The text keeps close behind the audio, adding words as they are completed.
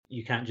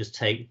You can't just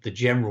take the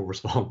general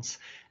response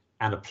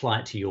and apply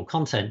it to your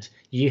content.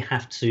 You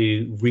have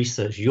to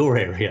research your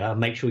area and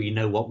make sure you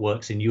know what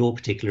works in your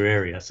particular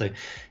area. So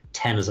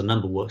 10 as a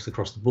number works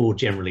across the board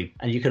generally,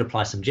 and you could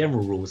apply some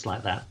general rules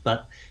like that,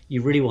 but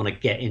you really want to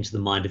get into the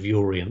mind of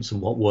your audience and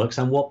what works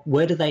and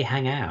where do they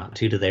hang out,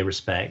 who do they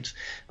respect.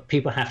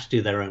 People have to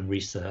do their own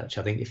research.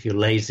 I think if you're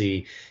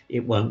lazy,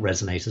 it won't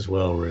resonate as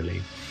well,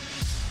 really.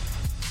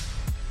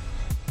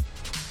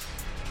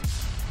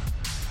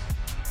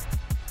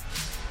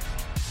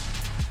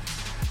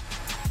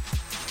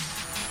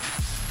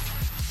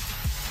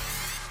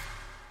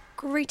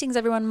 Greetings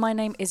everyone, my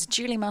name is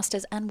Julie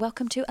Masters and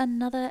welcome to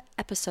another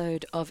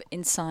episode of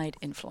Inside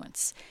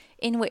Influence,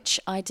 in which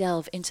I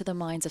delve into the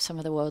minds of some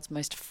of the world's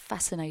most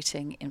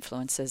fascinating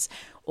influencers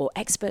or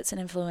experts in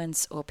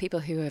influence or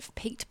people who have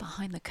peeked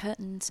behind the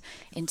curtains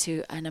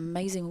into an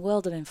amazing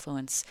world of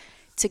influence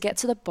to get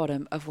to the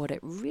bottom of what it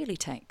really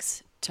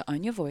takes to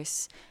own your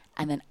voice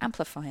and then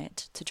amplify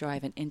it to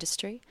drive an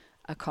industry,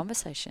 a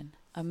conversation,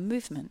 a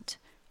movement,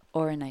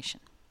 or a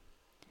nation.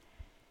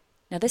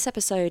 Now, this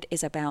episode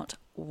is about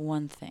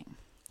one thing: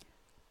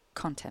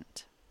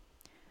 content.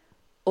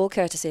 All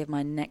courtesy of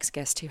my next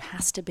guest, who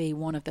has to be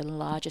one of the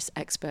largest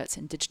experts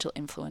in digital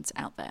influence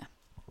out there.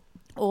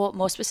 Or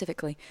more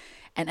specifically,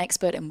 an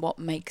expert in what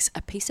makes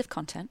a piece of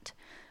content,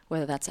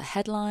 whether that's a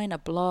headline, a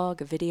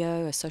blog, a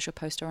video, a social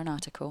post, or an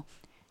article,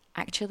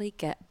 actually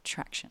get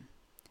traction.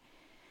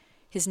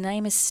 His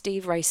name is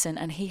Steve Rayson,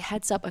 and he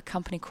heads up a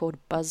company called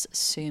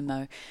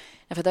BuzzSumo.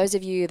 Now, for those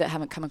of you that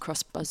haven't come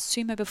across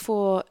BuzzSumo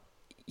before,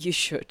 you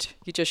should.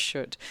 You just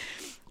should.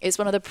 It's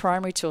one of the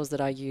primary tools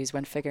that I use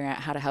when figuring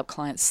out how to help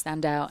clients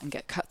stand out and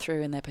get cut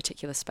through in their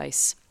particular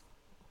space.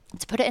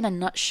 To put it in a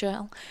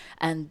nutshell,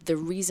 and the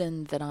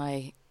reason that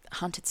I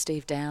hunted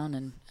Steve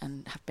down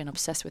and have been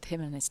obsessed with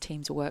him and his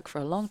team's work for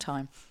a long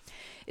time,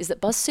 is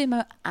that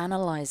BuzzSumo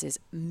analyzes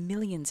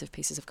millions of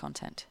pieces of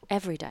content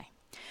every day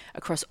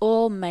across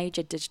all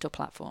major digital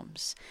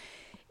platforms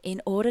in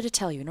order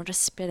to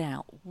spit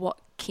out what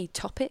key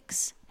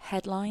topics,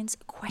 headlines,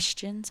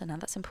 questions, and now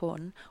that's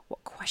important,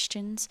 what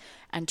questions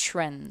and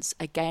trends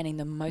are gaining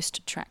the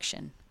most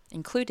traction,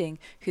 including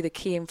who the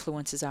key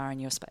influencers are in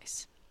your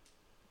space.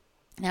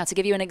 Now, to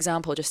give you an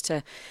example, just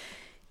to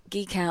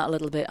geek out a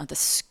little bit on the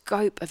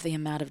scope of the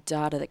amount of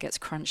data that gets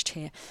crunched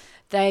here,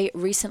 they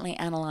recently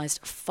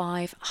analyzed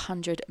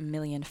 500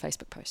 million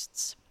Facebook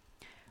posts,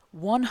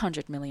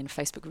 100 million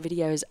Facebook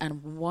videos,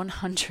 and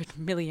 100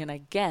 million,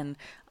 again,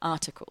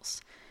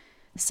 articles.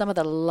 Some of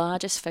the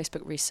largest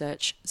Facebook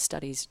research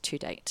studies to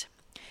date,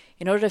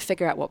 in order to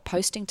figure out what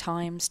posting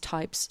times,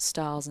 types,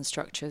 styles, and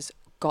structures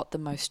got the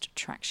most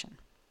traction.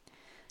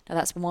 Now,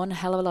 that's one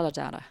hell of a lot of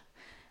data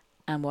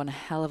and one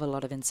hell of a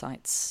lot of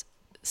insights,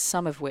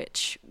 some of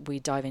which we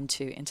dive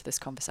into this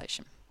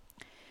conversation.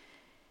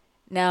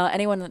 Now,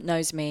 anyone that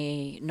knows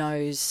me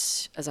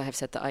knows, as I have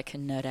said, that I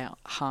can nerd out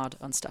hard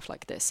on stuff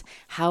like this.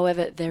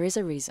 However, there is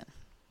a reason.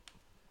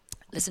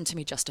 Listen to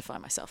me justify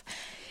myself.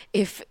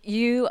 If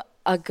you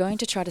are going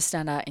to try to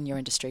stand out in your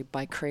industry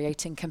by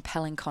creating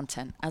compelling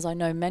content, as I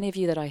know many of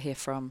you that I hear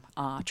from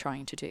are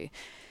trying to do,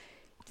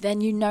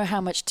 then you know how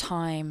much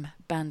time,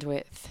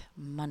 bandwidth,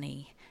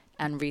 money,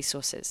 and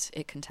resources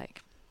it can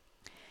take.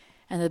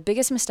 And the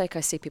biggest mistake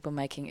I see people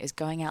making is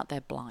going out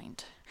there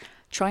blind,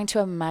 trying to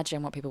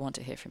imagine what people want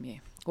to hear from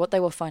you, what they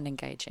will find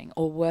engaging,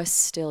 or worse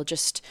still,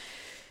 just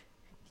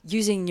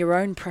using your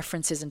own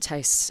preferences and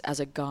tastes as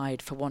a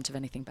guide for want of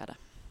anything better.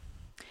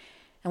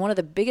 And one of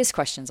the biggest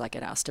questions I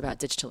get asked about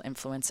digital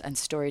influence and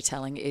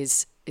storytelling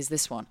is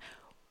this one: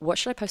 what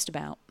should I post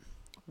about,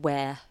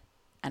 where,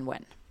 and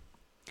when?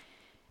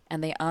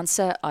 And the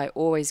answer I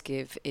always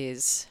give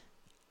is,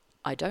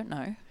 I don't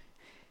know,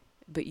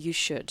 but you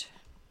should.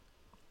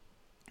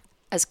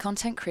 As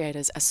content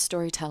creators, as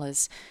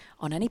storytellers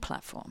on any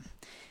platform,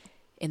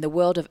 in the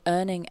world of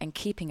earning and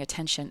keeping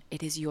attention,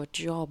 it is your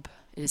job,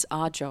 it is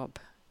our job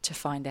to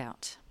find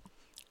out.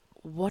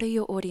 What are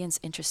your audience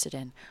interested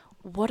in?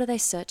 What are they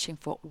searching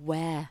for?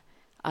 Where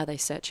are they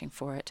searching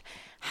for it?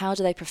 How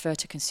do they prefer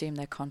to consume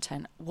their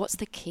content? What's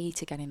the key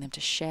to getting them to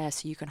share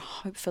so you can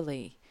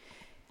hopefully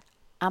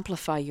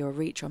amplify your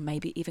reach or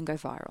maybe even go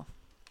viral?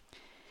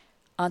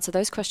 Answer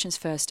those questions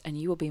first and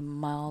you will be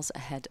miles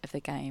ahead of the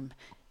game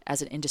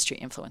as an industry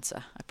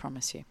influencer, I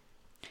promise you.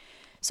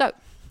 So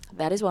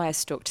that is why I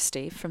stalked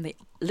Steve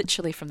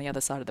literally from the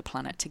other side of the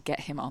planet to get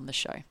him on the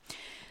show.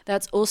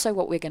 That's also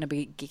what we're going to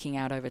be geeking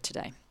out over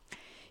today,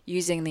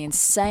 using the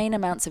insane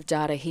amounts of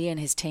data he and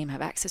his team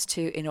have access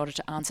to in order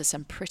to answer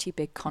some pretty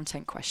big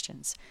content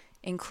questions,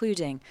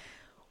 including,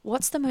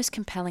 what's the most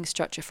compelling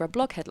structure for a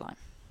blog headline?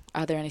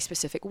 Are there any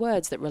specific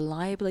words that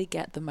reliably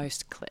get the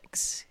most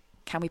clicks?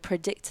 Can we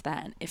predict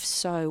that? And if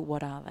so,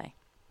 what are they?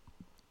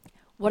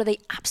 What are the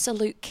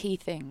absolute key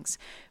things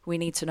we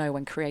need to know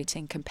when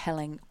creating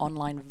compelling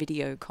online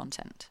video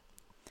content?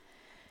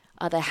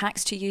 Are there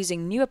hacks to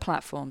using newer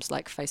platforms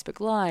like Facebook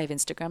Live,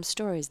 Instagram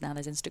Stories, now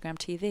there's Instagram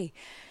TV?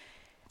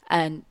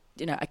 And,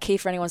 a key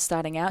for anyone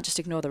starting out, just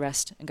ignore the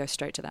rest and go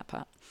straight to that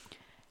part.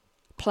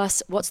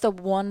 Plus, what's the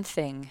one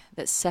thing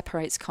that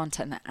separates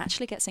content that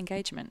actually gets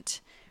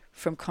engagement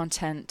from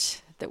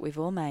content that we've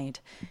all made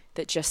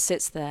that just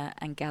sits there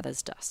and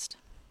gathers dust?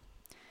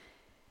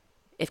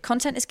 If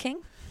content is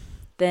king,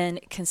 then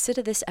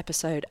consider this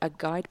episode a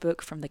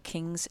guidebook from the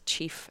King's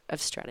Chief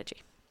of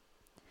Strategy.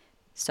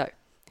 So,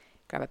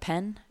 grab a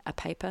pen, a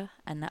paper,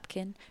 a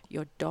napkin,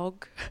 your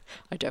dog,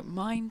 I don't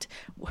mind,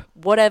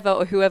 whatever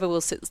or whoever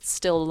will sit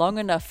still long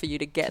enough for you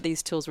to get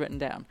these tools written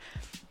down.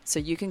 So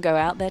you can go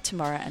out there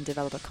tomorrow and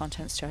develop a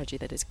content strategy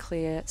that is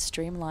clear,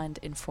 streamlined,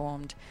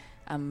 informed,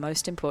 and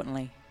most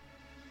importantly,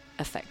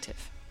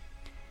 effective.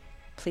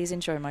 Please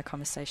enjoy my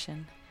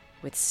conversation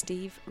with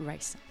Steve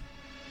Rayson.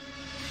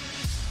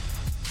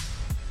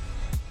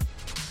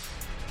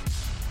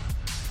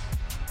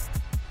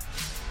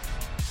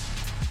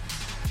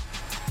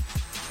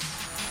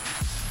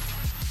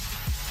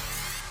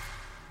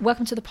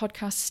 Welcome to the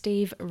podcast,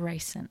 Steve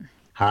Rayson.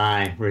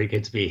 Hi, really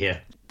good to be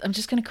here. I'm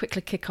just going to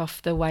quickly kick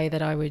off the way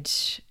that I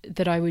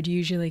would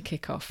usually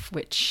kick off,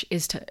 which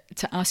is to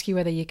ask you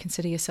whether you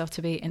consider yourself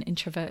to be an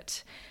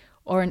introvert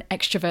or an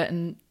extrovert,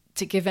 and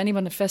to give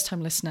anyone, a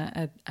first-time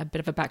listener, a bit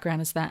of a background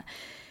is that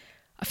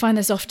I find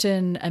there's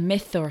often a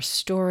myth or a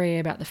story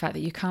about the fact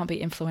that you can't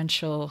be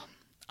influential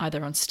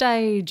either on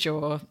stage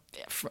or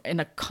in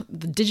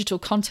the digital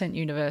content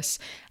universe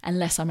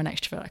unless I'm an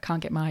extrovert. I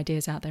can't get my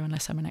ideas out there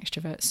unless I'm an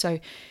extrovert. So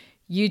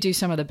you do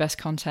some of the best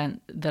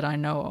content that I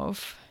know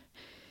of.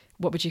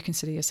 What would you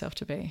consider yourself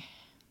to be?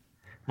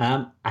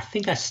 I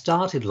think I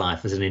started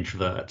life as an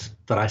introvert,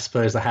 but I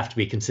suppose I have to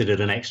be considered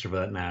an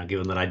extrovert now,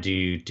 given that I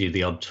do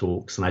the odd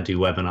talks and I do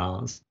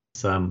webinars.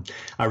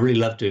 I really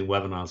love doing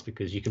webinars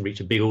because you can reach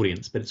a big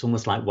audience, but it's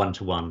almost like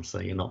one-to-one. So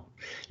you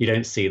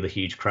don't see the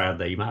huge crowd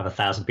there. You might have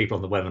 1,000 people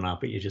on the webinar,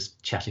 but you're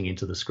just chatting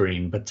into the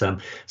screen. But so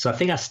I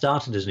think I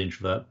started as an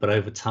introvert, but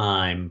over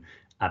time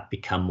I've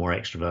become more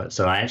extrovert.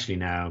 So I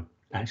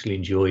actually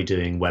enjoy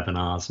doing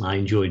webinars and I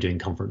enjoy doing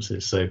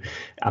conferences. So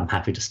I'm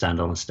happy to stand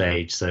on a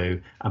stage. So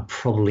I'm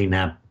probably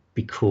now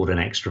be called an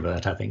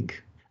extrovert, I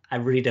think. I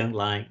really don't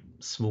like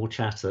small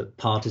chat at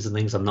parties and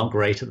things. I'm not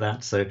great at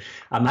that. So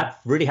I'm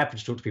really happy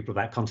to talk to people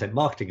about content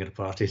marketing at a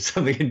party,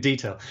 something in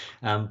detail.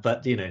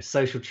 But,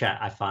 social chat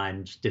I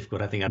find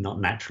difficult. I think I'm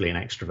not naturally an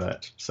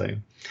extrovert. So,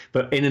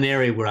 but in an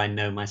area where I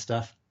know my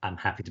stuff, I'm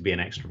happy to be an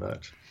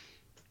extrovert.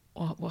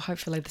 Well,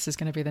 hopefully this is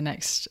going to be the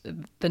next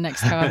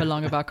however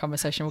long of our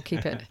conversation. We'll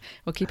keep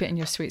it in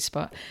your sweet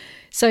spot.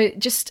 So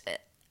just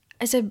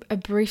as a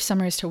brief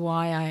summary as to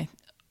why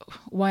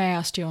I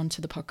asked you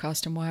onto the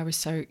podcast and why I was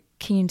so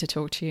keen to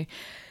talk to you.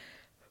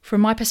 From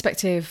my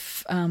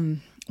perspective,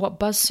 what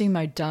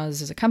BuzzSumo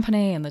does as a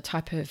company and the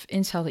type of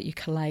intel that you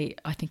collate,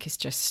 I think is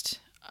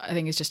just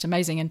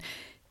amazing. And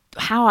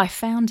how I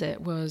found it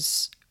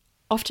was,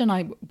 often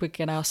I would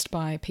get asked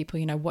by people,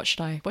 what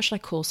should I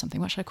call something?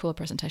 What should I call a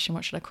presentation?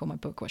 What should I call my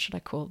book? What should I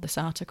call this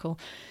article?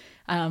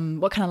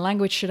 What kind of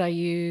language should I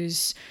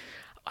use?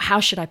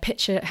 How should I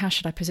pitch it? How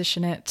should I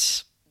position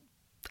it?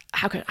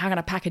 How can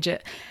I package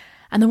it?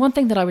 And the one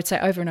thing that I would say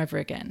over and over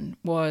again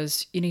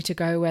was you need to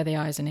go where the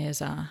eyes and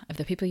ears are of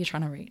the people you're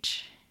trying to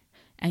reach.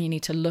 And you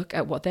need to look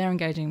at what they're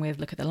engaging with,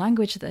 look at the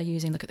language that they're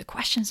using, look at the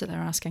questions that they're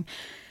asking.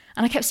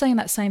 And I kept saying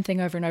that same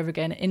thing over and over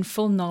again in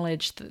full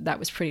knowledge that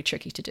was pretty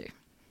tricky to do.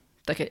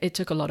 Like it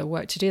took a lot of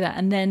work to do that.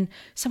 And then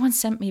someone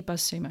sent me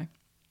BuzzSumo.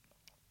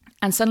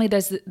 And suddenly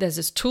there's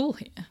this tool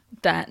here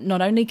that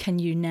not only can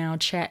you now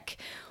check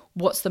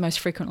what's the most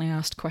frequently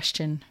asked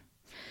question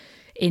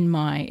in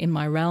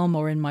my realm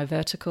or in my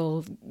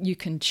vertical, you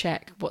can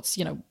check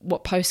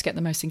what posts get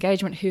the most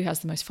engagement, who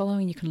has the most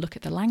following. You can look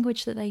at the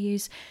language that they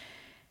use,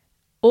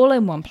 all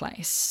in one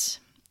place.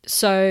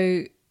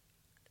 So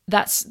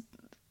that's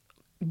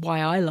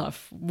why I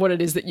love what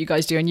it is that you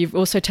guys do. And you've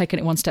also taken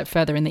it one step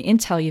further in the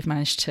intel you've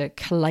managed to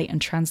collate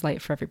and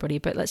translate for everybody.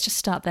 But let's just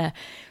start there.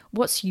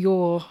 What's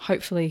your,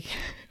 hopefully,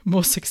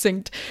 more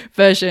succinct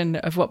version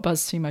of what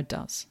BuzzSumo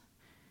does?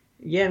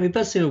 Yeah,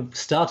 BuzzSumo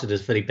started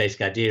as a fairly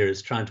basic idea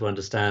as trying to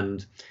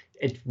understand.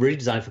 It's really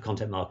designed for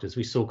content marketers.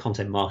 We saw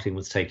content marketing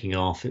was taking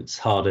off. It's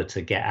harder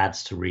to get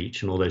ads to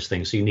reach and all those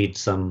things. So you need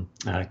some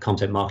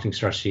content marketing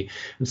strategy.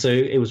 And so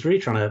it was really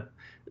trying to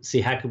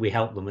see how could we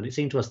help them. And it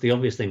seemed to us the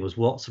obvious thing was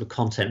what sort of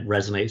content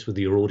resonates with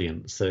your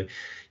audience. So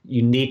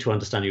you need to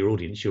understand your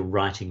audience. You're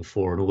writing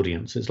for an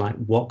audience. It's like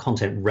what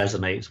content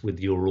resonates with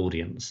your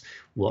audience?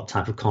 What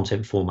type of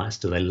content formats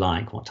do they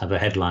like? What type of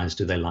headlines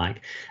do they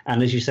like?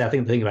 And as you say, I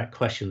think the thing about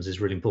questions is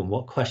really important.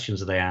 What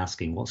questions are they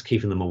asking? What's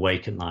keeping them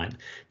awake at night?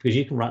 Because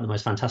you can write the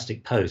most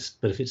fantastic post,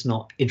 but if it's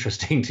not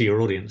interesting to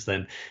your audience,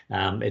 then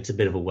it's a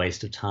bit of a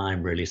waste of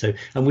time, really. So,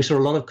 and we saw a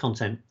lot of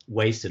content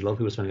wasted. A lot of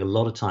people spending a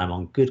lot of time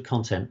on good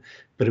content,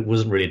 but it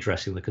wasn't really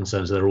addressing the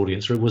concerns of their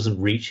audience, or it wasn't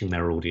reaching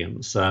their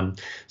audience.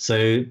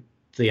 So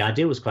the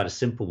idea was quite a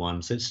simple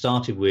one. So it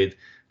started with,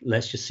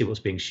 let's just see what's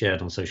being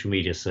shared on social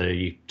media. So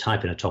you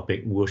type in a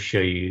topic, we'll show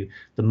you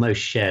the most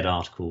shared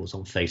articles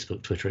on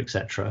Facebook, Twitter,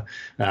 etc.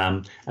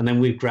 And then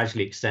we've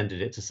gradually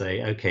extended it to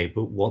say, okay,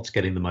 but what's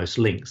getting the most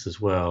links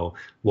as well?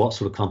 What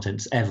sort of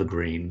content's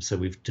evergreen? So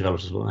we've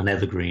developed an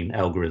evergreen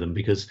algorithm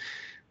because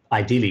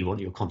ideally you want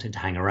your content to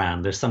hang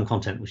around. There's some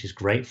content which is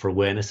great for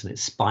awareness and it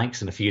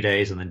spikes in a few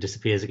days and then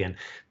disappears again,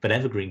 but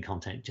evergreen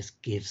content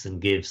just gives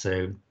and gives.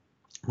 So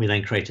we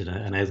then created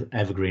an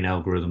evergreen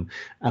algorithm,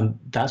 and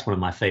that's one of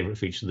my favorite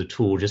features of the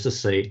tool, just to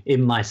say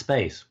in my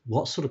space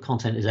what sort of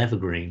content is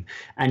evergreen.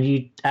 And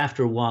you,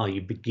 after a while, you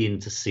begin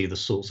to see the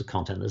sorts of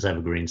content that's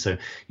evergreen. So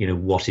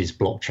what is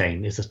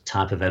blockchain is a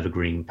type of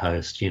evergreen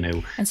post.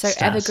 And so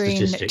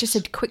evergreen, just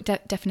a quick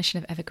definition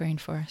of evergreen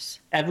for us.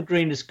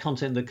 Evergreen is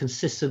content that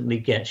consistently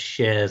gets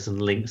shares and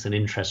links and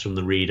interest from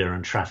the reader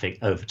and traffic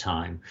over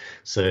time.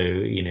 So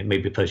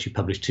maybe a post you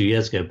published 2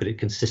 years ago, but it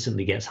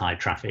consistently gets high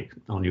traffic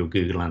on your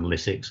Google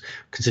Analytics,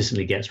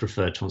 consistently gets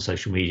referred to on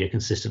social media,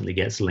 consistently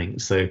gets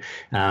linked. So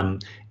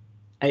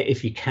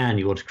if you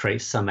want to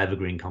create some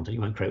evergreen content.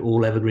 You won't create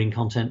all evergreen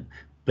content,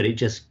 but it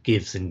just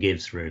gives and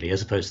gives, really,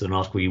 as opposed to an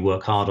article you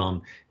work hard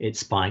on, it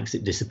spikes,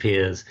 it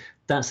disappears.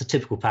 That's a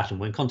typical pattern.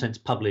 When content's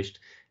published,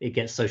 it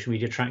gets social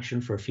media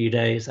traction for a few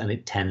days and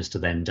it tends to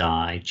then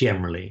die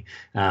generally.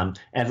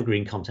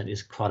 Evergreen content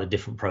is quite a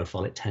different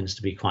profile. It tends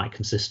to be quite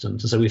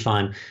consistent. So we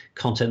find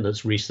content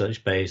that's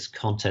research-based,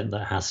 content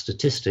that has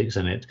statistics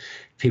in it,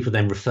 people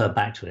then refer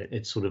back to it.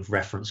 It's sort of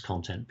reference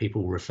content.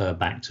 People refer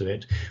back to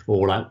it.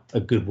 Or like a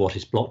good What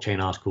is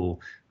Blockchain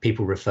article,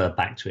 people refer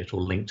back to it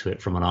or link to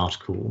it from an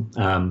article.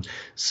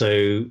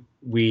 So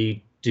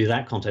we do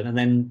that content. And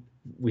then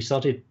we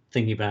started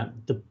thinking about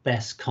the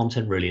best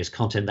content really is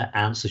content that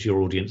answers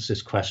your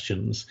audience's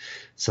questions.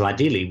 So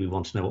ideally, we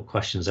want to know what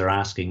questions they're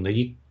asking. Now,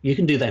 you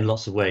can do that in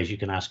lots of ways. You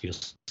can ask your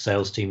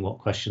sales team what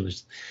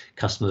questions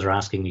customers are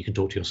asking. You can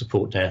talk to your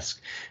support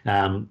desk. You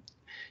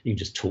can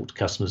just talk to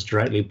customers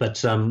directly.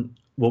 But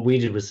what we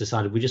did was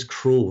decided we just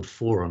crawled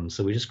forums.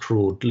 So we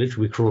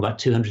crawl about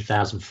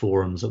 200,000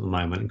 forums at the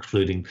moment,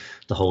 including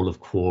the whole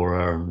of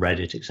Quora and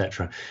Reddit,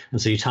 etc.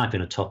 And so you type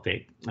in a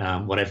topic,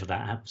 whatever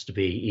that happens to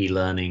be,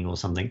 e-learning or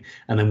something,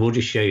 and then we'll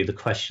just show you the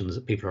questions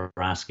that people are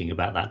asking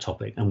about that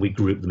topic, and we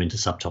group them into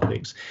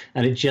subtopics.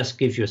 And it just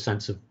gives you a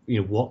sense of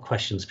what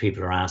questions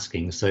people are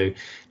asking. So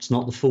it's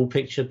not the full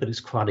picture, but it's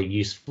quite a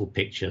useful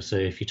picture. So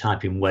if you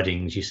type in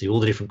weddings, you see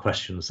all the different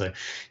questions. So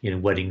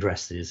wedding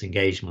dresses,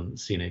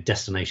 engagements,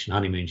 destination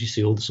honeymoons. You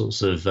see all the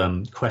sorts of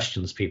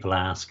questions people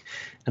ask,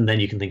 and then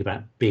you can think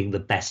about being the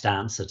best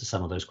answer to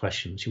some of those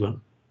questions. You won't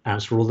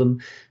answer all of them,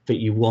 but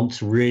you want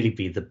to really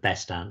be the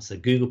best answer.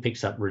 Google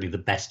picks up really the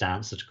best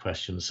answer to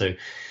questions. So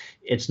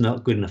it's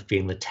not good enough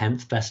being the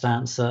 10th best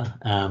answer.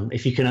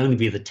 If you can only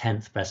be the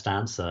 10th best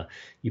answer,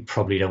 you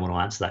probably don't want to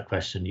answer that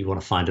question. You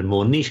want to find a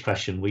more niche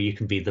question where you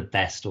can be the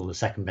best or the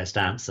second best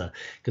answer,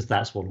 because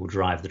that's what will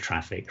drive the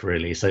traffic,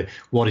 really. So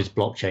what is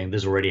blockchain?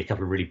 There's already a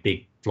couple of really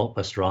big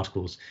blockbuster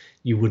articles.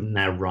 You wouldn't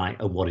now write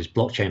a what is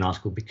blockchain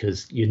article,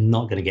 because you're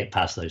not going to get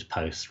past those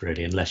posts,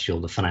 really, unless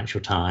you're the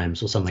Financial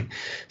Times or something.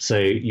 So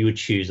you would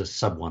choose a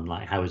sub one,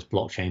 like how is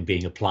blockchain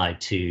being applied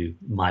to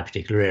my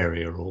particular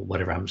area or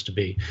whatever it happens to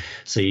be.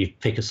 So you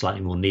pick a slightly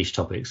more niche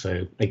topic.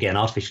 So again,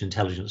 artificial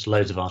intelligence,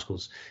 loads of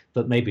articles,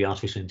 but maybe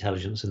artificial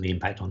intelligence and the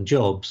impact on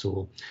jobs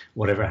or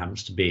whatever it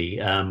happens to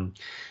be.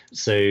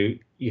 So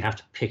you have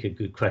to pick a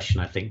good question,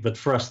 I think. But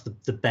for us,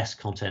 the best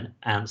content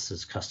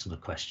answers customer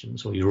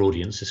questions or your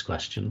audience's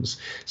questions.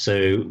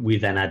 So we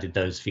then added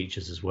those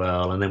features as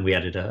well. And then we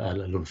added a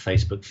little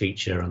Facebook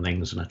feature and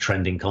things and a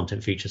trending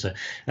content feature. So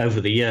over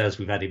the years,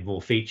 we've added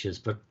more features.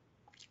 But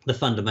the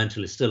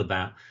fundamental is still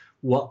about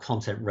what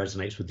content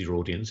resonates with your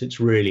audience. It's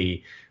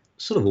really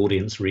sort of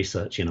audience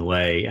research in a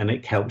way, and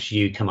it helps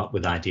you come up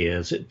with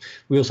ideas.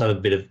 We also have a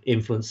bit of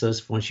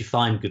influencers. Once you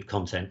find good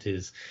content,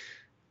 is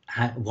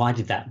why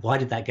did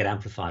that get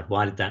amplified?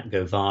 Why did that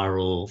go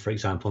viral, for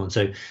example? And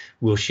so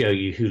we'll show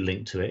you who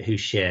linked to it, who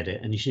shared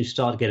it, and you should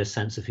start to get a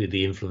sense of who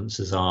the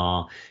influencers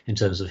are in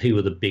terms of who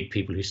were the big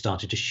people who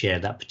started to share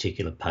that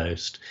particular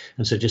post.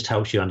 And so it just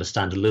helps you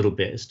understand a little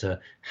bit as to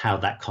how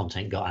that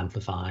content got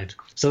amplified.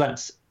 So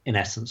that's in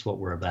essence what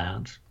we're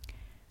about.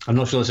 I'm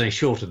not sure it's any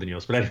shorter than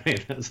yours, but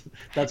anyway,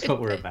 that's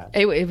what we're about.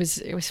 It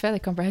was fairly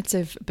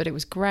comprehensive, but it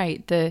was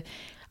great.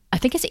 I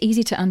think it's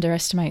easy to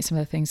underestimate some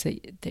of the things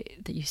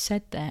that you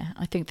said there.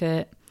 I think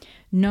that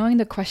knowing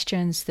the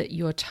questions that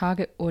your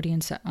target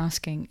audience are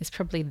asking is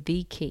probably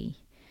the key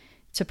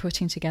to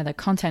putting together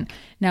content.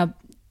 Now,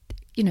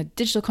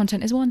 digital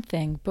content is one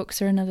thing,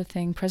 books are another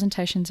thing,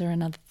 presentations are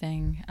another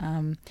thing.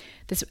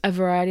 There's a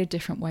variety of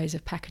different ways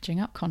of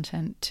packaging up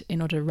content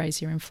in order to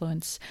raise your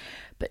influence.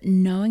 But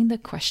knowing the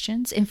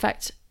questions, in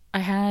fact, I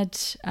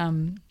had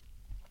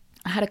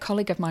a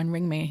colleague of mine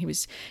ring me. He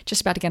was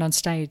just about to get on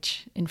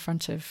stage in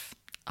front of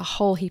a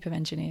whole heap of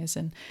engineers,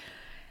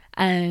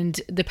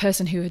 and the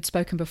person who had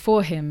spoken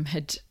before him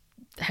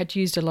had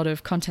used a lot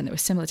of content that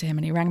was similar to him,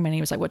 and he rang me and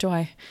he was like, what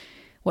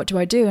do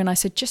I do? And I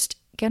said, just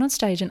get on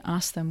stage and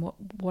ask them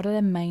what are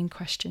their main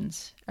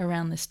questions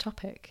around this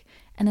topic,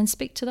 and then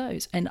speak to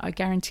those. And I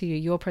guarantee you,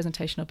 your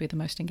presentation will be the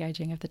most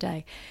engaging of the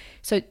day.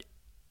 So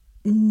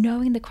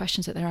knowing the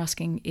questions that they're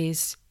asking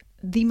is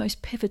the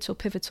most pivotal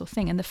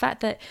thing. And the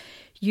fact that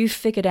you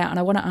figured out, and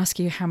I want to ask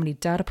you how many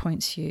data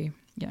points you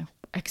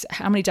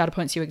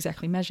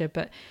exactly measure,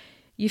 but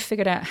you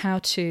figured out how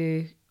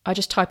to I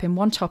just type in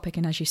one topic,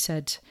 and as you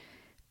said,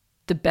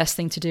 the best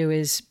thing to do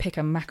is pick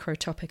a macro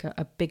topic,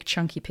 a big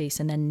chunky piece,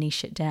 and then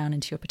niche it down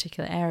into your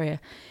particular area.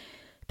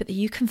 But that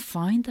you can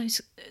find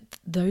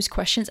those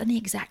questions and the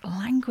exact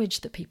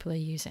language that people are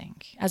using,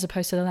 as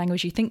opposed to the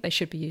language you think they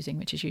should be using,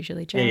 which is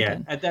usually jargon. Yeah,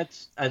 and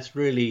that's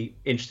really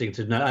interesting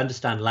to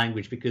understand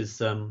language,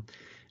 because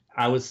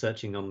I was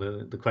searching on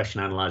the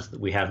question analyzer that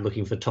we have,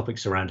 looking for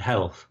topics around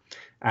health.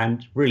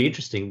 And really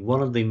interesting,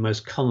 one of the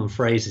most common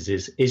phrases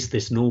is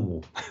this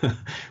normal?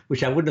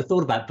 Which I wouldn't have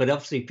thought about, but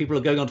obviously people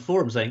are going on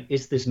forums saying,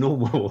 is this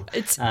normal?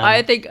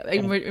 I think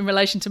in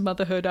relation to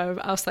motherhood, I've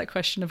asked that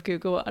question of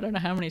Google, I don't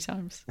know how many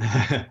times.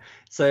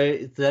 So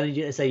then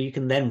you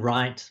can then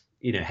write,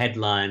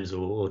 headlines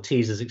or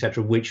teasers,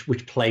 etc., which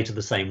play to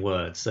the same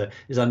words. So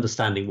is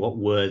understanding what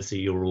words are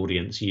your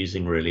audience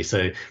using, really.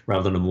 So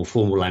rather than a more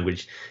formal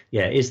language,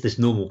 is this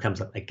normal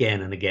comes up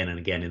again and again and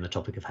again in the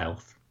topic of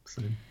health.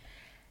 So.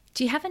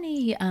 Do you have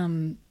any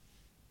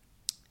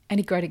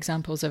great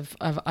examples of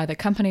either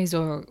companies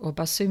or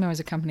BuzzSumo as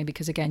a company?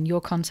 Because again, your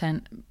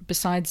content,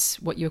 besides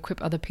what you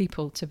equip other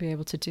people to be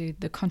able to do,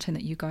 the content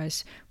that you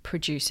guys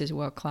produce is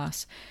world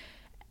class.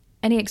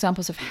 Any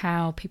examples of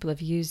how people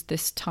have used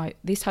these type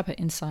of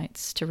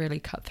insights to really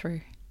cut through?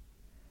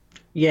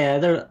 Yeah,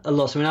 there are a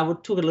lot. I mean, I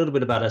would talk a little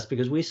bit about us,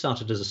 because we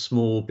started as a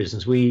small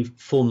business. We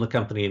formed the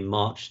company in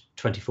March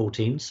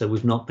 2014, so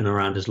we've not been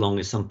around as long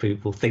as some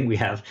people think we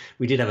have.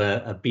 We did have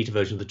a beta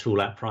version of the tool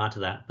out prior to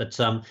that. But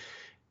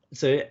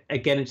so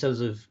again, in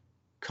terms of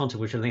content,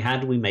 which I think, how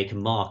do we make a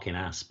mark in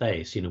our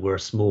space? We're a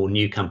small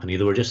new company.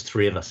 There were just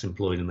 3 of us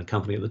employed in the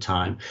company at the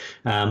time.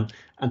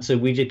 And so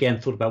we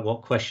again thought about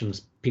what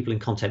questions people in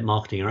content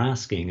marketing are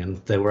asking, and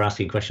they were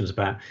asking questions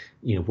about,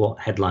 what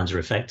headlines are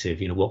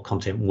effective, what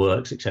content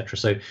works, etc.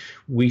 So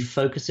we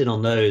focused in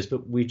on those,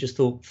 but we just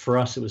thought for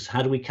us it was,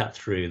 how do we cut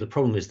through? The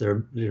problem is there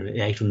are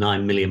 8 or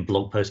 9 million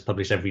blog posts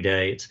published every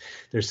day.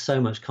 There's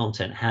so much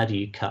content. How do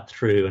you cut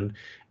through? And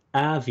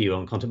our view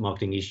on content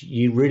marketing is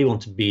you really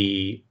want to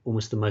be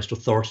almost the most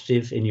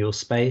authoritative in your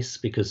space,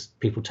 because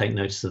people take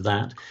notice of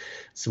that.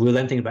 So we were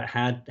then thinking about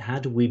how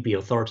do we be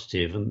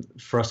authoritative? And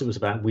for us, it was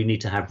about, we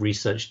need to have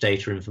research,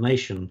 data,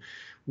 information,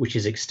 which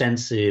is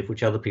extensive,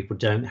 which other people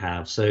don't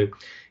have. So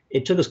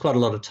it took us quite a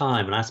lot of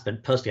time, and I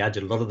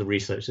did a lot of the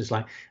research. It's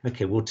like,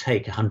 okay, we'll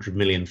take 100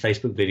 million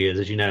Facebook videos,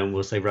 as you know, and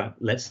we'll say, right,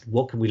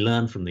 what can we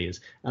learn from these?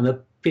 And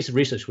the piece of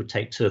research would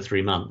take 2 or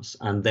 3 months,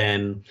 and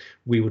then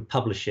we would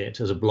publish it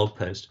as a blog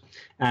post.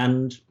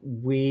 And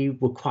we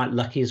were quite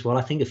lucky as well.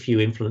 I think a few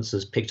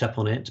influencers picked up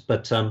on it,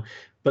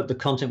 but the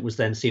content was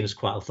then seen as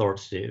quite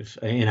authoritative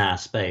in our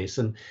space.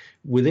 And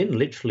within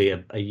literally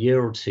a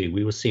year or 2,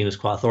 we were seen as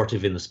quite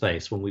authoritative in the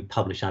space when we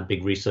publish our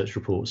big research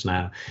reports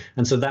now.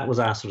 And so that was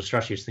our sort of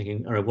strategy, was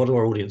thinking, all right, what do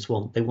our audience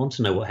want? They want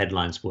to know what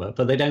headlines work,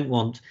 but they don't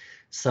want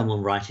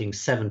someone writing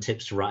 7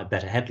 tips to write a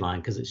better headline,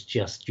 because it's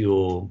just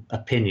your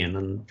opinion.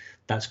 And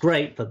that's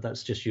great, but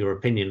that's just your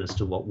opinion as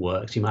to what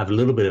works. You might have a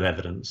little bit of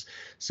evidence.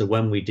 So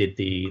when we did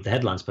the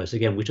headlines post,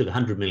 again, we took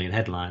 100 million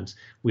headlines.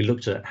 We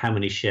looked at how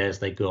many shares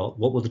they got,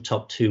 what were the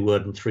top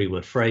 2-word and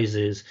 3-word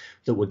phrases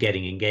that were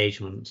getting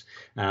engagement.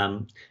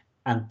 And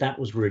that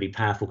was really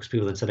powerful, because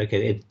people then said,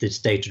 okay, it's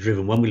data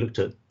driven. When we looked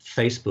at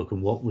Facebook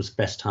and what was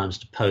best times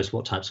to post,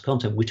 what types of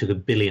content, we took 1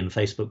 billion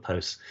Facebook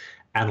posts,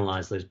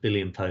 analyze those 1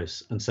 billion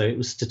posts. And so it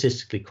was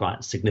statistically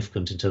quite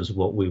significant in terms of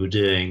what we were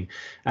doing.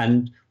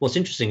 And what's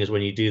interesting is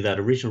when you do that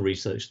original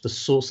research, the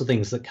sorts of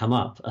things that come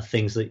up are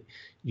things that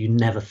you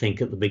never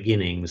think at the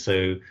beginning.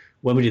 So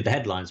when we did the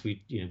headlines,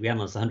 we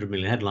analyzed 100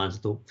 million headlines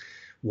and thought,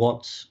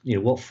 what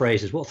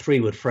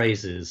 3-word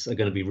phrases are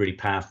going to be really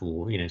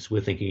powerful? So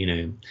we're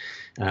thinking,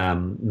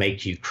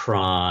 make you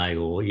cry,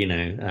 or,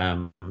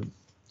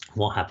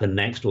 what happened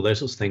next, or those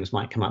sorts of things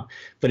might come up.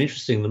 But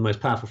interesting, the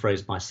most powerful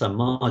phrase by some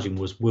margin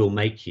was "will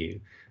make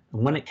you."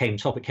 And when it came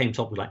top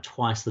with like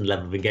twice the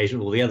level of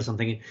engagement. All the others, I'm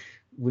thinking,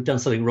 we've done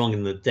something wrong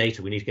in the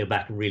data. We need to go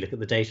back and relook at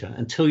the data,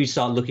 until you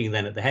start looking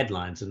then at the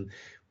headlines. And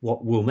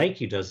what "will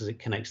make you" does is it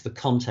connects the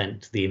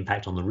content to the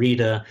impact on the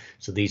reader.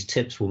 So these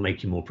tips will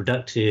make you more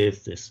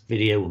productive. This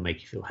video will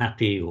make you feel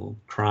happy or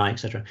cry,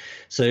 etc.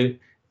 So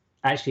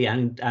actually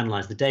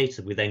analyze the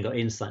data, we then got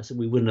insights that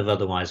we wouldn't have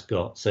otherwise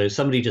got. So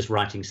somebody just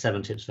writing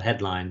 7 tips for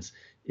headlines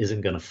isn't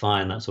going to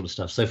find that sort of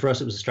stuff. So for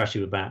us, it was a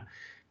strategy about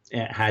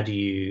how do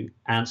you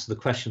answer the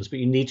questions, but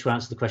you need to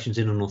answer the questions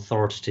in an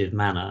authoritative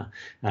manner.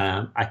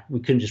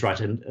 We couldn't just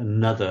write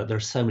another. There are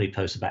so many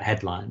posts about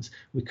headlines.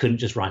 We couldn't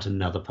just write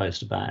another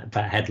post about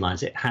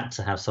headlines. It had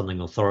to have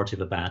something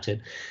authoritative about it.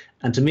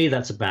 And to me,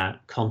 that's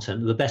about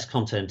content. The best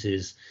content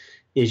is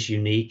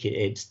unique,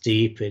 it's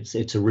deep,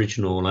 it's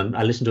original. And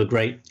I listened to a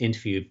great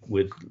interview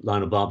with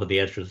Lionel Barber, the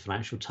editor of the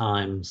Financial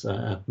Times,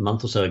 a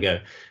month or so ago,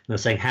 and they're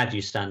saying, how do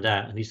you stand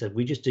out? And he said,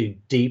 we just do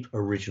deep,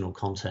 original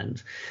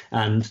content.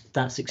 And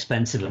that's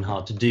expensive and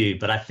hard to do.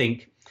 But I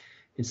think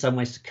in some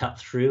ways to cut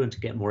through and to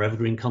get more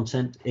evergreen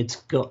content, it's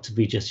got to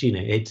be just,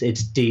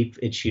 it's deep,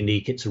 it's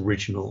unique, it's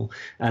original.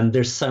 And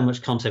there's so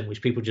much content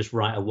which people just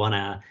write a 1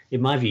 hour.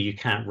 In my view, you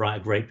can't write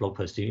a great blog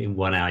post in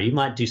 1 hour. You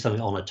might do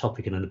something on a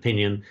topic and an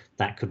opinion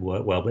that could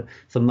work well. But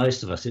for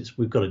most of us,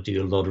 we've got to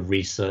do a lot of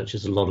research.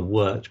 There's a lot of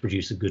work to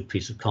produce a good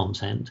piece of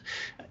content.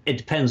 It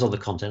depends on the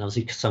content.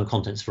 Obviously, some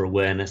content's for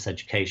awareness,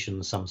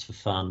 education, some's for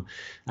fun,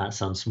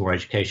 some's more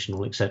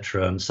educational,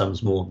 etc., and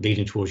some's more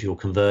leading towards your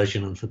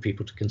conversion and for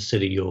people to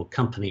consider your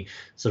company.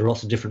 So there are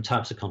lots of different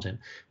types of content.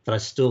 But I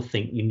still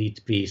think you need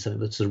to be something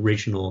that's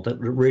original, that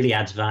really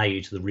adds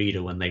value to the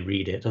reader when they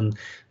read it. And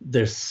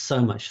there's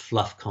so much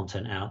fluff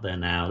content out there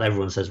now.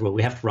 Everyone says, well,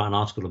 we have to write an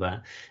article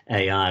about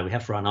AI, we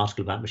have to write an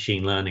article about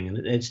machine learning, and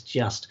it's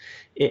just,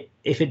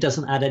 if it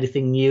doesn't add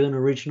anything new and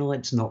original,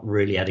 it's not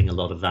really adding a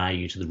lot of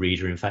value to the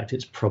reader. In fact,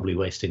 it's probably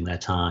wasting their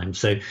time.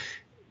 So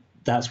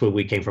that's where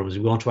we came from, is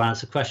we want to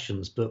answer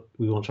questions, but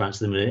we want to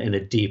answer them in a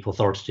deep,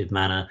 authoritative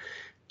manner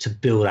to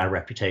build our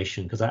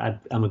reputation. Because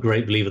I'm a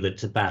great believer that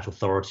it's about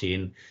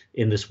authority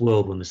in this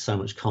world when there's so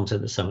much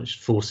content, there's so much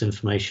false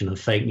information and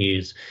fake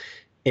news.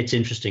 It's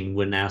interesting,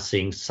 we're now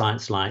seeing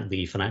sites like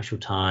the Financial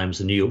Times,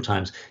 the New York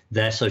Times,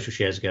 their social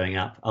shares are going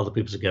up, other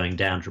people's are going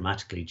down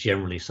dramatically.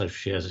 Generally, social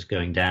shares is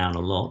going down a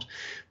lot,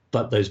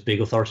 but those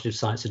big authoritative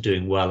sites are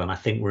doing well. And I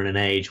think we're in an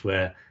age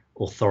where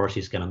authority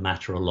is going to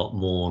matter a lot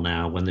more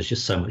now when there's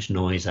just so much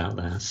noise out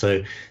there.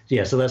 So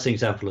yeah, so that's an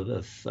example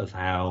of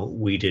how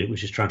we did it,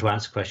 which is trying to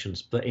answer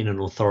questions, but in an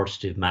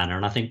authoritative manner.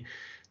 And I think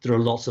there are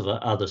lots of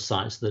other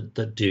sites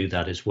that do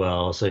that as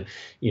well. So,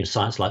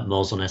 sites like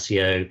Moz on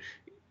SEO,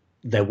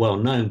 they're well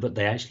known, but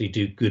they actually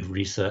do good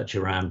research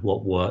around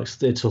what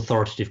works. It's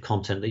authoritative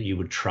content that you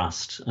would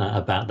trust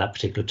about that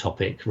particular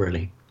topic,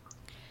 really.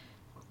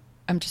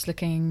 I'm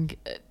looking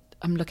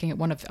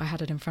at I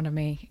had it in front of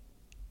me,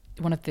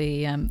 one of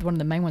the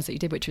main ones that you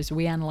did, which was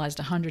we analysed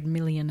 100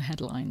 million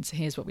headlines.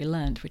 Here's what we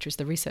learned, which was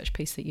the research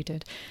piece that you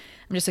did.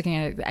 I'm just looking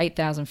at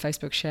 8,000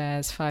 Facebook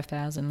shares,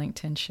 5,000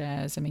 LinkedIn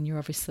shares. I mean, you're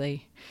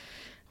obviously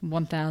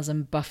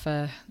 1,000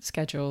 buffer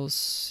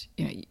schedules.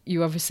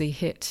 You obviously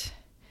hit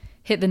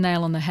the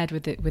nail on the head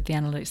with the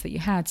analytics that you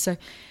had. So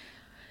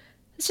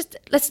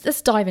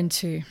let's dive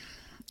into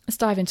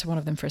one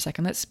of them for a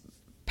second. Let's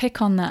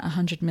pick on that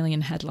 100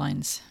 million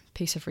headlines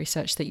piece of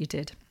research that you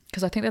did,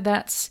 because I think that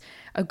that's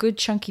a good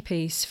chunky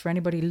piece for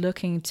anybody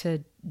looking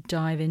to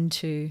dive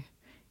into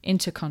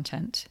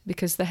content,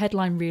 because the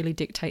headline really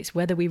dictates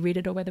whether we read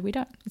it or whether we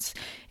don't.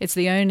 It's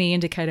the only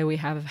indicator we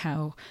have of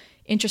how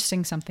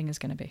interesting something is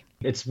going to be.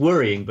 It's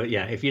worrying, but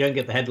yeah, if you don't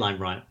get the headline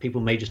right,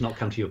 people may just not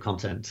come to your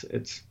content.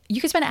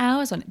 You could spend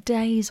hours on it,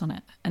 days on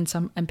it,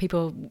 and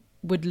people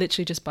would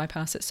literally just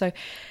bypass it. So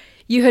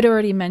you had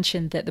already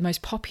mentioned that the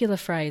most popular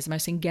phrase, the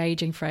most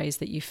engaging phrase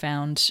that you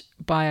found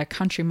by a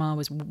country mile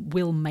was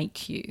 "will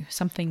make you."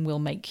 Something will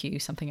make you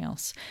something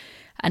else.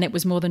 And it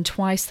was more than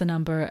twice the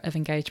number of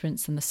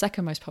engagements than the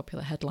second most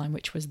popular headline,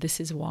 which was "This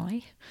is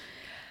why."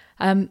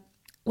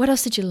 What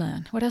else did you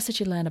learn? What else did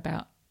you learn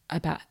about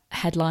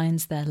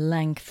headlines, their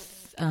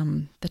length,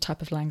 the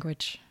type of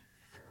language?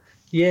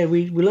 Yeah,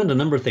 we learned a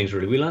number of things,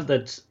 really. We learned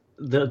that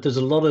there's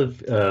a lot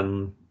of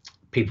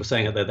people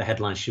saying that the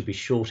headlines should be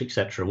short,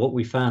 etc. What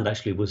we found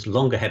actually was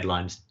longer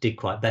headlines did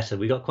quite better.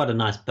 We got quite a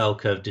nice bell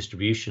curve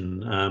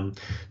distribution.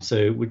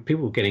 So with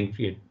people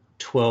getting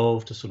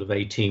 12 to sort of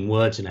 18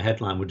 words in a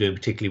headline were doing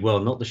particularly well,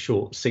 not the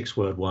short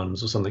 6-word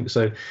ones or something.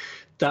 So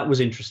that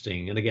was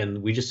interesting. And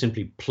again, we just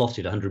simply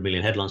plotted 100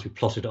 million headlines. We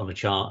plotted it on a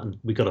chart and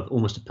we got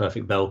almost a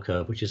perfect bell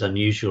curve, which is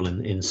unusual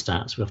in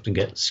stats. We often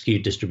get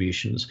skewed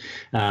distributions.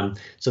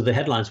 So the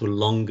headlines were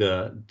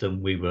longer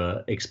than we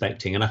were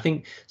expecting. And I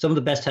think some of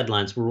the best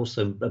headlines were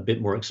also a bit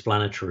more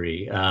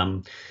explanatory.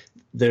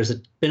 There's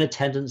been a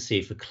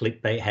tendency for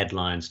clickbait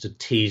headlines to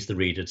tease the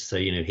reader, to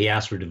say, he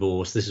asked for a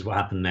divorce, this is what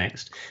happened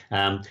next.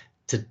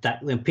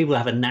 People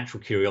have a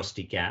natural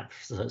curiosity gap,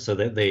 so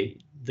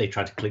they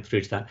try to click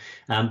through to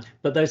that.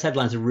 But those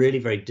headlines are really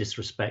very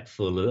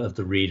disrespectful of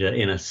the reader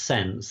in a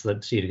sense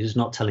that it's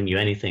not telling you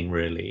anything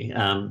really.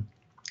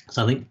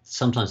 So I think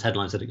sometimes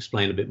headlines that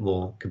explain a bit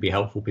more could be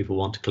helpful. People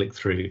want to click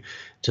through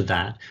to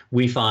that.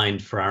 We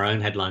find for our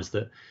own headlines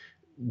that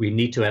we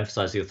need to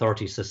emphasize the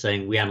authority. So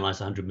saying we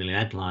analyze 100 million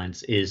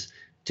headlines is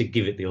to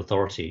give it the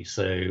authority.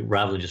 So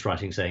rather than just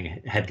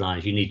saying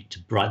headlines, you need to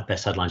write the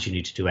best headlines, you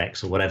need to do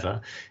X or whatever.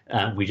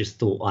 We just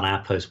thought on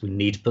our post, we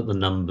need to put the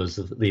numbers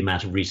of the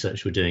amount of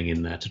research we're doing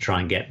in there to try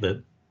and get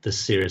the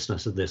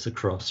seriousness of this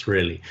across,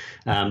 really.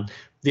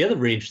 The other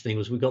really interesting thing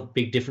was we got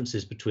big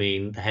differences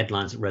between the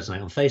headlines that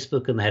resonate on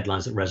Facebook and the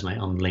headlines that resonate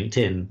on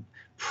LinkedIn.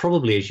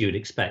 Probably as you would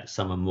expect,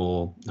 some are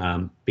more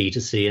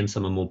B2C and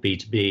some are more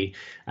B2B.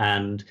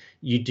 And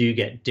you do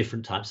get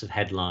different types of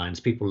headlines.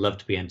 People love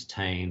to be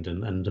entertained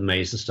and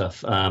amazed and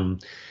stuff.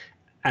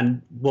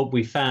 And what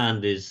we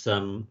found is,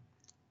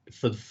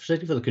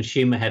 particularly for the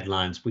consumer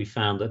headlines, we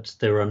found that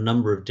there are a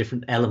number of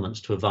different elements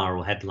to a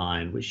viral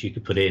headline which you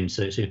could put in.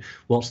 So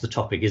what's the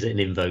topic? Is it an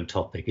in vogue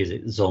topic? Is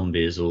it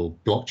zombies or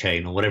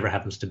blockchain or whatever it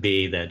happens to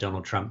be there,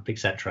 Donald Trump,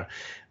 etc.?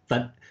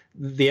 But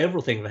the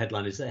overall thing of a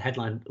headline is that a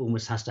headline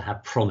almost has to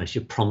have promise.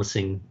 You're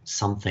promising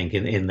something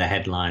in the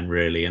headline,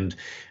 really. And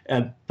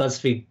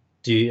BuzzFeed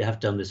have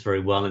done this very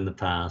well in the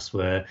past,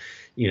 where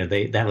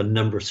they have a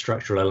number of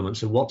structural elements.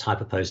 So what type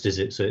of post is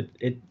it? So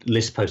it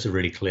lists posts are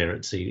really clear.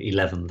 It's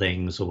 11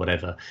 things or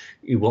whatever.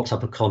 What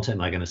type of content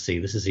am I going to see?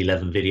 This is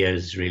 11 videos,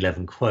 this is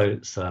 11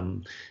 quotes,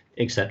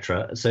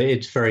 etc. So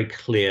it's very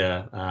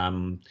clear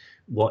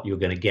what you're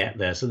going to get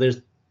there. So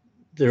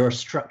there are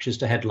structures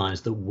to headlines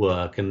that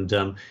work, and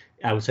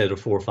I would say there are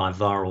 4 or 5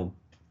 viral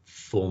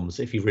forms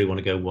if you really want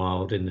to go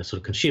wild in the sort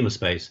of consumer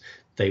space.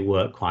 They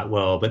work quite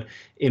well. But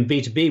in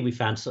B2B, we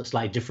found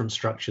slightly different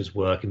structures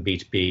work in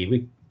B2B.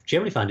 We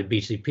generally find in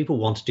B2C people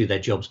want to do their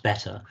jobs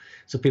better.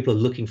 So people are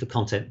looking for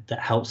content that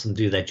helps them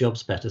do their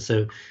jobs better.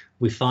 So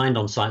we find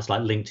on sites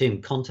like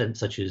LinkedIn content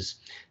such as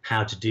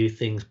how to do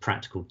things,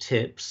 practical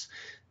tips.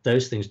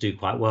 Those things do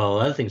quite well.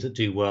 Other things that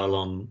do well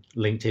on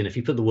LinkedIn, if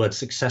you put the word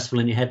successful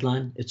in your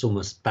headline, it's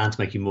almost bound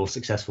to make you more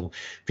successful.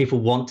 People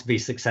want to be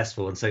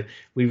successful. And so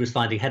we were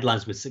finding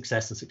headlines with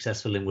success and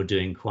successful in were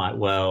doing quite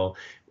well,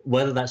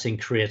 whether that's in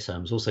career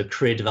terms. Also,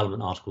 career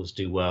development articles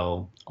do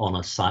well on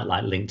a site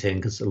like LinkedIn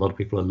because a lot of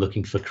people are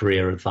looking for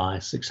career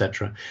advice,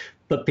 etc.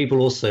 But people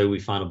also, we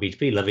find on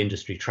B2B, love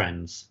industry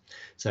trends.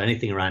 So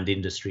anything around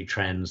industry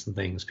trends and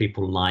things,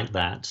 people like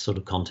that sort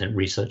of content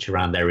research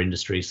around their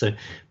industry. So,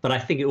 but I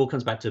think it all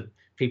comes back to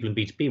people in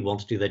B2B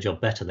want to do their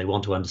job better. They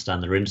want to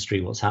understand their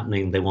industry, what's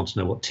happening. They want to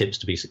know what tips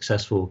to be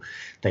successful.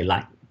 They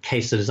like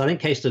case studies. I think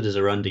case studies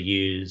are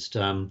underused.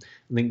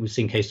 I think we've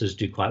seen case studies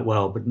do quite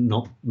well, but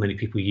not many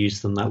people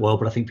use them that well.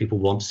 But I think people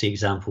want to see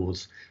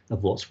examples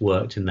of what's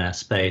worked in their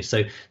space.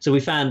 So we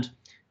found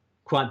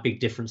quite big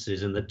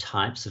differences in the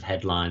types of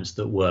headlines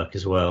that work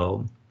as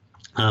well.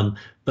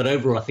 But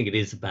overall, I think it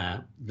is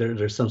about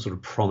there's some sort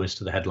of promise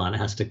to the headline. It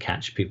has to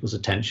catch people's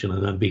attention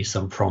and there be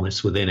some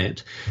promise within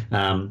it.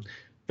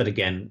 But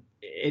again,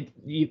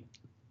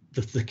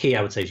 the key,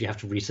 I would say, is you have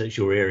to research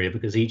your area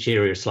because each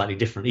area is slightly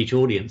different. Each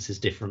audience is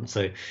different.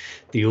 So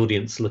the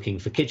audience looking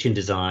for kitchen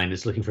design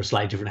is looking for a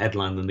slightly different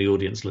headline than the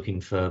audience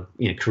looking for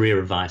career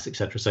advice,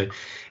 etc. So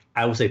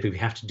I would say people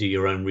have to do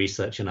your own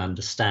research and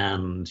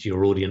understand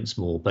your audience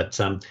more. But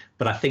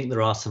I think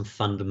there are some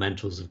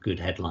fundamentals of good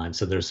headlines.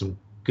 So there are some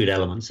good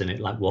elements in it,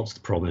 like what's the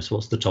promise,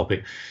 what's the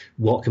topic,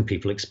 what can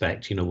people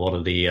expect, what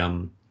are the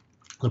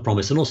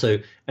promise, and also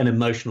an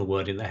emotional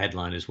word in the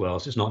headline as well.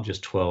 So it's not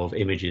just 12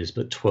 images,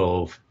 but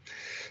 12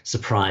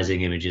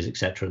 surprising images,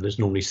 etc. There's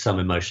normally some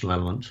emotional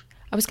element.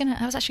 I was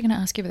actually gonna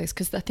ask you about this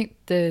because I think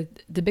the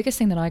biggest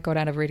thing that I got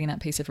out of reading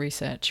that piece of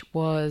research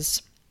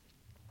was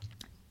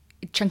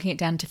chunking it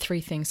down to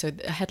 3 things. So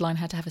a headline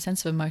had to have a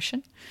sense of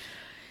emotion.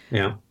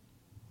 Yeah.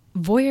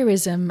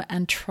 Voyeurism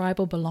and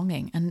tribal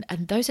belonging, and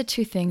those are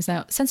 2 things.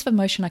 Now, sense of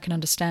emotion I can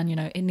understand.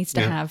 It needs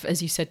to have,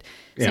 as you said,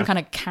 some kind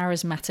of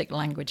charismatic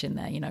language in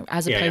there.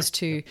 As opposed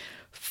to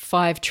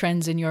 5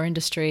 trends in your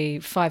industry,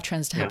 5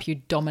 trends to help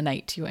you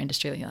dominate your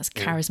industry. That's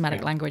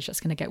charismatic language that's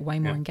going to get way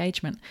more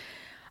engagement.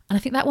 And I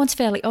think that one's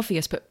fairly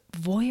obvious. But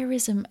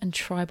voyeurism and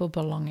tribal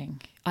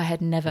belonging, I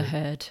had never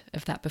heard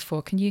of that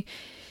before. Can you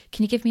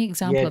give me an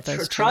example of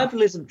those?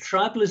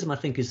 Tribalism, I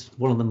think, is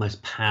one of the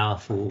most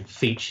powerful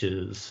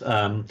features.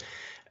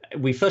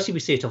 We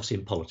see it obviously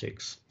in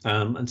politics.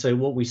 And so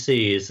what we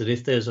see is that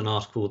if there was an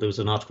article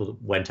that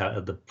went out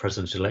at the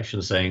presidential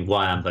election saying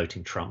why I'm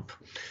voting Trump,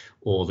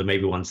 or there may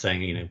be one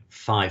saying,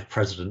 5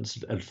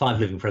 presidents and 5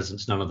 living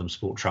presidents, none of them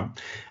support Trump.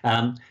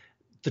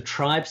 The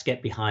tribes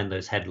get behind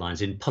those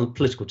headlines in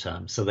political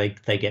terms. So they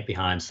get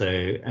behind.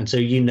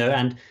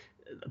 And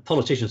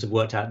politicians have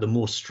worked out the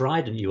more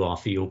strident you are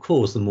for your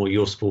cause, the more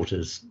your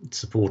supporters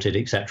supported,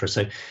 etc.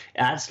 So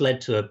that's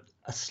led to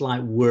a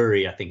slight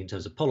worry, I think, in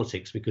terms of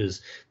politics,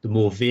 because the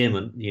more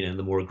vehement,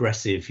 the more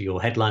aggressive your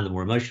headline, the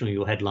more emotional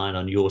your headline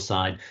on your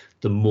side,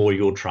 the more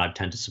your tribe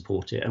tend to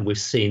support it. And we've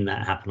seen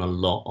that happen a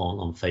lot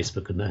on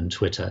Facebook and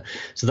Twitter.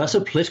 So that's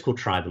a political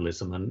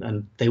tribalism,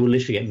 and they will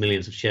literally get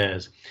millions of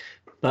shares.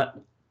 But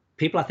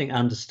people, I think,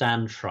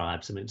 understand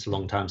tribes. I mean, it's a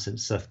long time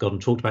since Seth Godin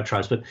talked about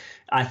tribes, but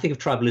I think of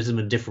tribalism in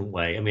a different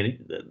way. I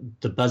mean,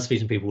 the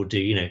BuzzFeed and people would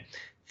do,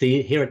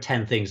 here are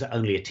 10 things that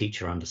only a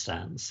teacher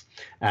understands.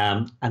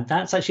 And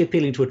that's actually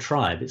appealing to a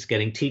tribe. It's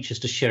getting teachers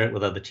to share it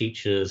with other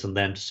teachers and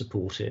them to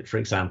support it, for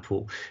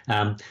example.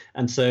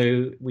 And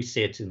so we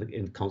see it in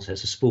the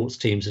context of sports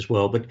teams as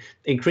well. But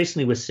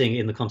increasingly, we're seeing it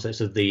in the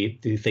context of the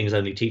things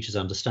only teachers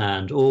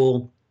understand.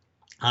 Or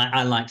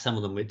I like some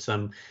of them. It's,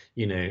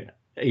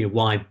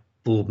 why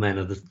bald men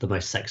are the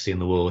most sexy in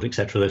the world,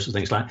 etc. Those sort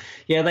of things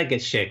that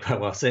gets shared quite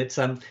well. So it's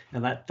and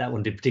that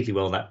one did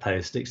particularly well, that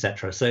post,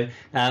 etc. So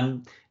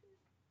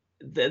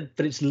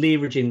but it's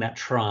leveraging that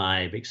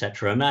tribe,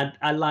 etc. And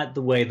I like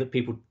the way that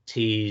people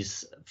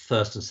tease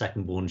first and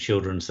second born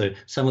children. So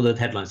some of the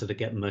headlines that are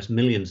getting most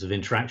millions of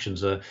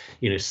interactions are,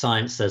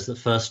 science says that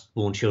first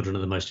born children are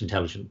the most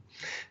intelligent.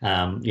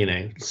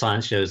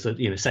 Science shows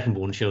that, second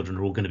born children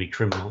are all going to be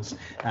criminals.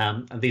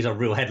 And these are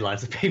real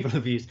headlines that people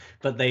have used,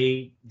 but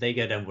they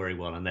go down very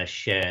well, and they're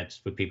shared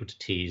with people to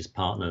tease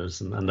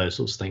partners and those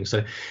sorts of things.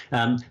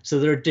 So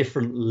there are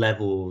different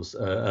levels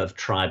of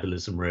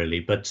tribalism, really,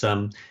 but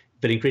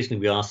increasingly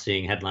we are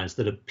seeing headlines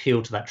that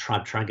appeal to that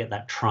tribe, try and get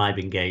that tribe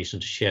engaged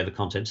and to share the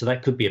content. So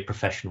that could be a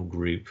professional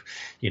group,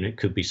 it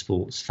could be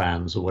sports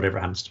fans or whatever it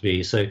happens to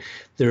be. So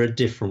there are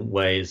different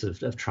ways of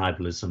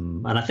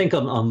tribalism. And I think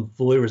on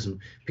voyeurism,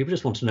 people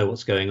just want to know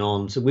what's going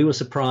on. So we were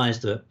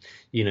surprised that,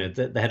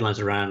 the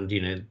headlines around,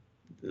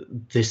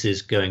 this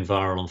is going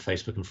viral on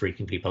Facebook and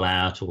freaking people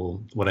out or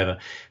whatever.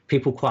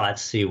 People quite like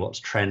to see what's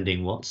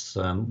trending,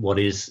 what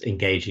is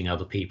engaging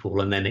other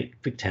people, and then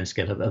it tends to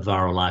get a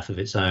viral life of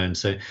its own.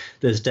 So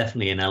there's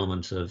definitely an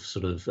element of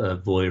sort of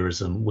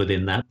voyeurism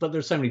within that. But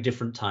there's so many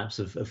different types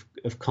of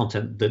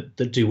content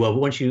that do well.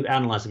 But once you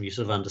analyze them, you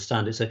sort of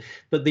understand it. So,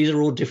 but these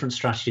are all different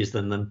strategies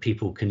than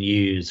people can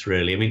use,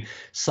 really. I mean,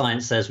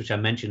 Science Says, which I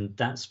mentioned,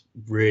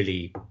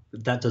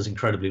 that does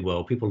incredibly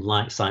well. People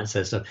like Science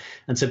Says stuff,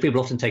 and so people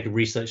often take a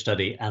research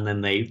study and then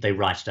they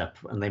write it up,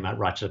 and they might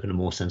write it up in a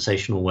more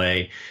sensational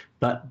way.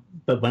 But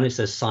when it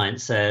says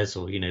Science Says,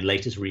 or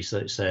latest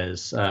research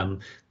says,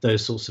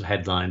 those sorts of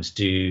headlines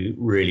do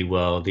really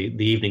well. The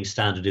Evening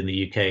Standard in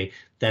the UK,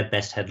 their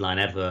best headline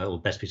ever, or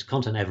best piece of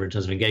content ever in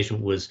terms of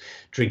engagement, was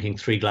drinking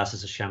 3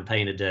 glasses of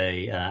champagne a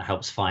day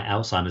helps fight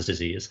Alzheimer's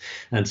disease.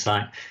 And it's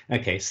like,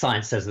 okay,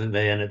 Science Says, and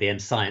then at the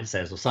end, Science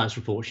Says, or Science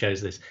Report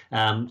shows this.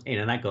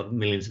 That got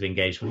millions of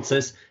engagements. So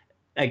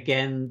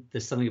again,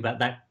 there's something about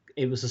that.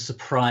 It was a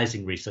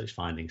surprising research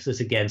finding. So it's,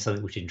 again,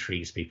 something which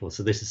intrigues people.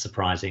 So this is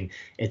surprising.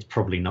 It's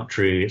probably not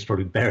true. It's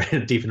probably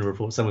buried deep in the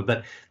report somewhere,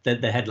 but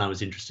the headline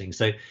was interesting.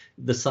 So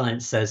the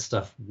Science Says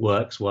stuff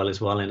works well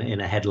as well in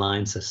a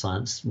headline. So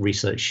science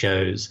research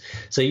shows.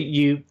 So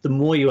the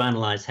more you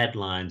analyze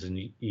headlines and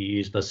you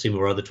use BuzzSumo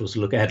or other tools to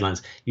look at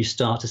headlines, you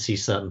start to see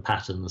certain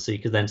patterns. So you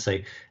could then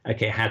say,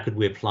 okay, how could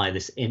we apply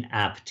this in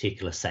our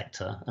particular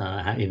sector,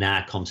 in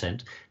our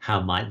content? How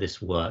might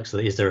this work? So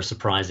is there a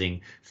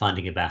surprising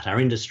finding about our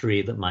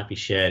industry that might be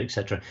shared,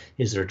 etc.?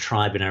 Is there a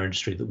tribe in our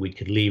industry that we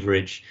could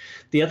leverage?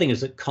 The other thing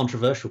is that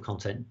controversial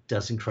content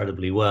does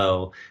incredibly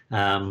well,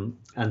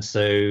 and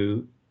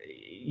so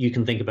you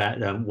can think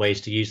about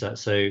ways to use that.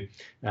 So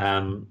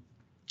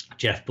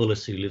Jeff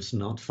Bullis, who lives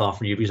not far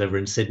from you, he's over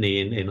in Sydney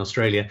in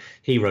Australia,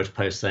 he wrote a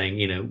post saying,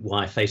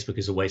 why Facebook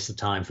is a waste of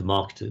time for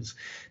marketers.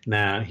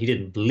 Now, he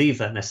didn't believe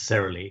that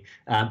necessarily,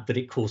 but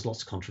it caused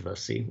lots of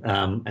controversy,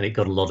 and it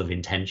got a lot of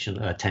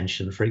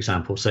attention, for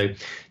example. So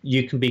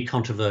you can be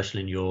controversial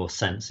in your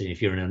sense.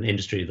 If you're in an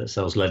industry that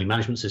sells learning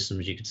management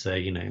systems, you could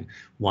say,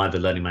 why the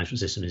learning management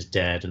system is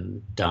dead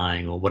and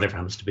dying, or whatever it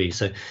happens to be.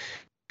 So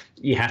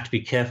you have to be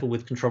careful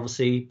with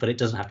controversy, but it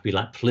doesn't have to be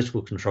like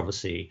political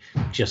controversy,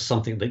 just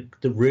something that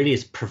really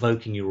is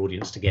provoking your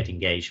audience to get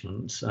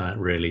engagement,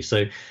 really.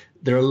 So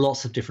there are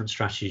lots of different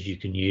strategies you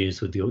can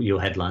use with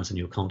your headlines and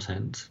your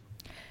content.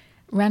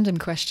 Random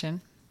question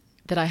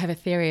that I have a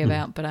theory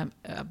about, but I'm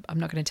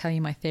not going to tell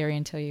you my theory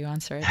until you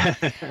answer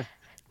it.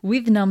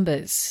 With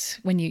numbers,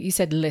 when you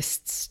said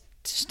lists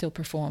still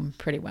perform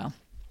pretty well.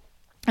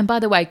 And by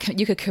the way,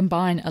 you could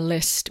combine a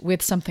list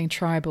with something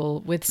tribal,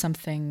 with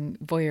something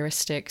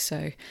voyeuristic.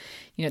 So,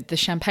 the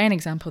champagne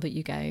example that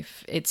you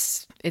gave,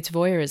 it's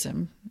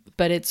voyeurism,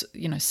 but it's,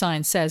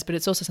 Science Says, but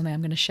it's also something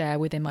I'm going to share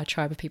within my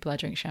tribe of people I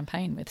drink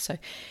champagne with. So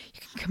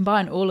you can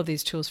combine all of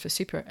these tools for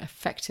super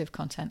effective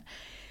content.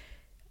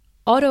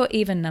 Odd or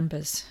even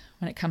numbers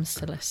when it comes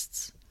to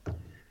lists?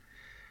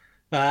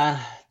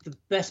 The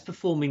best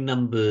performing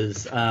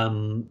numbers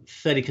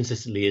fairly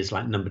consistently is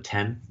like number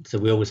 10. So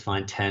we always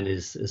find 10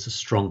 is a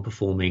strong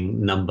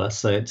performing number.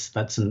 So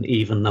that's an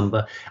even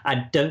number.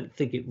 I don't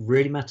think it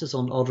really matters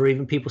on odd or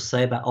even. People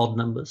say about odd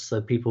numbers.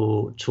 So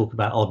people talk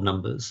about odd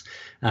numbers.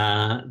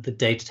 The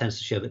data tends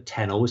to show that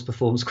 10 always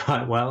performs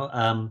quite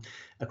well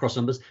across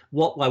numbers.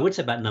 What I would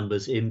say about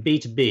numbers, in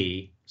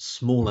B2B,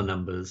 smaller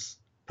numbers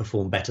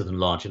perform better than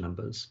larger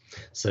numbers.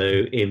 So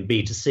in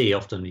B2C,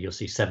 often you'll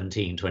see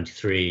 17,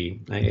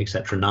 23,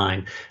 etc.,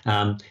 9.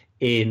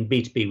 In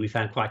B2B, we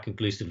found quite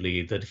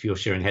conclusively that if you're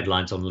sharing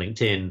headlines on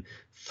LinkedIn,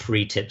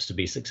 3 tips to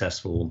be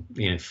successful,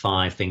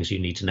 5 things you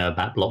need to know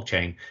about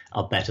blockchain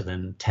are better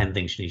than 10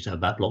 things you need to know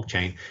about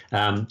blockchain.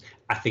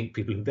 I think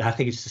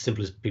it's as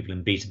simple as people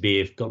in B2B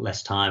have got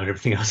less time and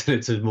everything else, and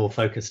it's more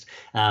focused.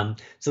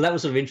 So that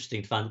was sort of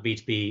interesting to find that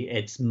B2B,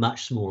 it's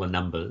much smaller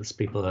numbers,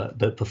 people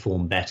that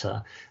perform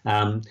better.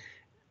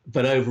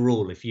 But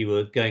overall, if you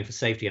were going for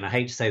safety, and I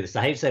hate to say this,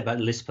 I hate to say about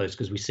list posts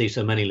because we see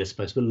so many list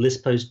posts, but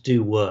list posts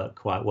do work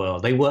quite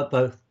well. They work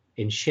both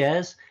in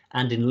shares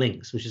and in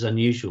links, which is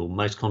unusual.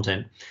 Most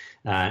content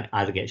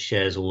either gets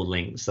shares or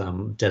links,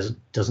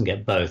 doesn't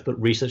get both.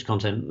 But research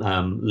content,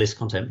 list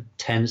content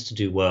tends to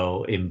do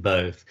well in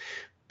both.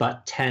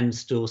 but 10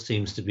 still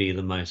seems to be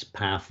the most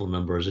powerful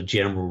number as a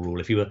general rule.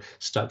 If you were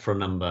stuck for a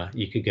number,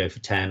 you could go for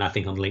 10. I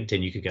think on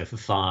LinkedIn, you could go for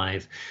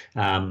 5.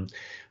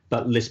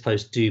 But list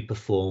posts do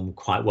perform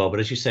quite well. But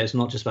as you say, it's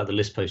not just about the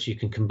list posts. You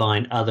can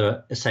combine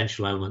other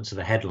essential elements of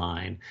a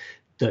headline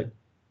that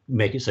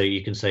make it so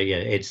you can say, yeah,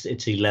 it's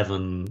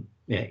 11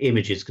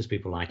 images because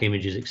people like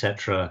images,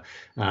 etc.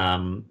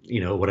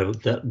 Whatever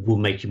that will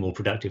make you more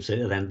productive.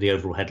 So then the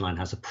overall headline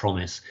has a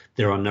promise.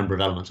 There are a number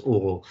of elements,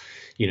 or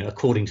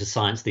according to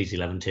science, these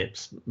 11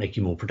 tips make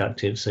you more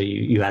productive. So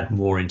you add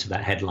more into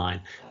that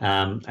headline,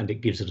 and it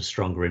gives it a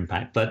stronger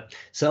impact. But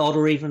so odd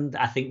or even,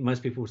 I think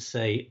most people would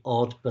say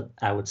odd, but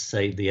I would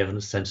say the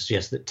evidence tends to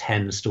suggest that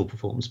 10 still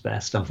performs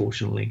best,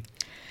 unfortunately.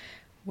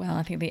 Well,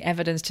 I think the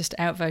evidence just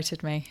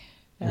outvoted me.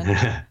 So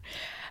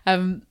I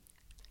want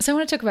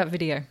to talk about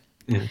video.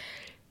 Yeah.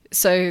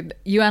 So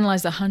you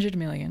analysed 100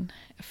 million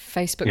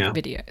Facebook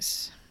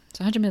videos.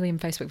 So 100 million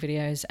Facebook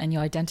videos, and you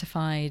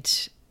identified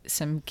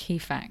some key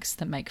facts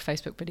that make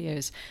Facebook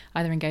videos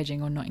either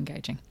engaging or not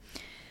engaging.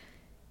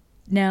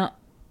 Now,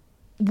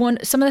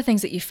 some of the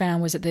things that you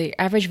found was that the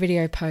average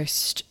video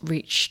post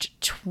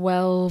reached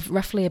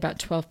roughly about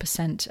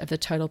 12% of the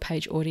total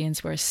page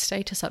audience, whereas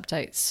status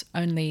updates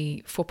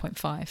only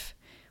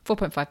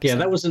 4.5%. Yeah,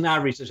 that wasn't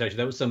our research, actually.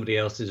 That was somebody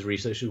else's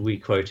research that we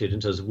quoted in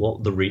terms of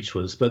what the reach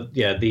was. But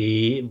yeah,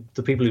 the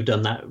people who've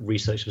done that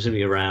research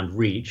specifically around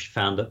reach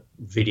found that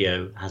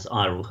video has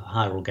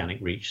higher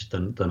organic reach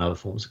than other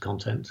forms of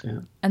content. Yeah,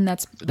 and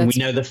that's we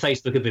know that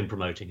Facebook have been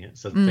promoting it,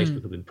 so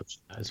Facebook have been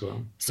pushing that as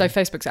well. So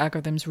Facebook's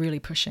algorithms really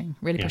pushing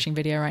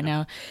video right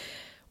now.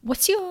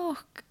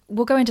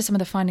 We'll go into some of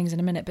the findings in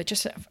a minute, but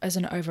just as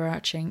an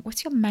overarching,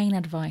 what's your main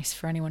advice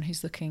for anyone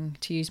who's looking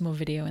to use more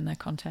video in their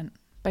content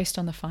based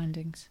on the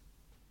findings?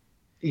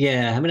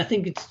 Yeah, I mean, I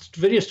think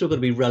video's still got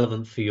to be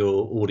relevant for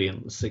your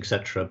audience,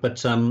 etc.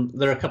 But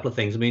there are a couple of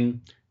things. I mean,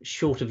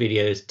 shorter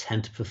videos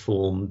tend to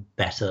perform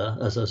better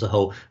as a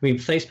whole. I mean,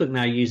 Facebook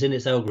now using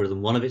its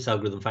algorithm, one of its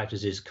algorithm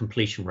factors is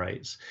completion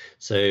rates.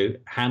 So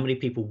how many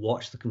people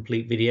watch the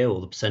complete video,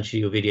 or the percentage of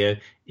your video,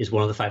 is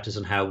one of the factors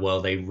on how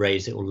well they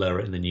raise it or lower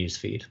it in the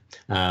newsfeed.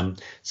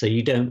 So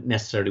you don't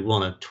necessarily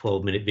want a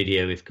 12-minute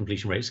video if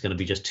completion rate is going to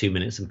be just 2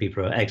 minutes and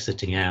people are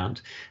exiting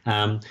out.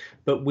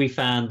 But we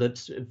found that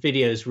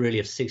videos really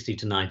of 60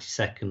 to 90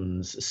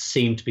 seconds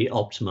seem to be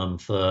optimum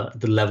for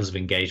the levels of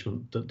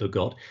engagement that they've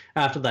got.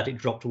 After that, it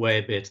dropped away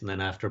a bit, and then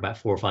after about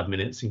 4 or 5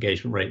 minutes,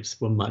 engagement rates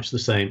were much the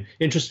same.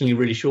 Interestingly,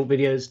 really short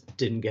videos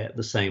didn't get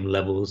the same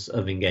levels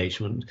of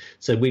engagement.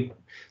 So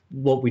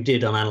what we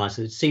did on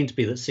analysis, it seemed to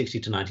be that 60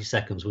 to 90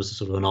 seconds was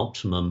sort of an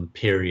optimum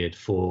period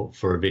for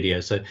a video.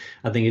 So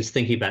I think it's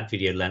thinking about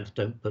video length.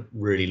 Don't put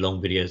really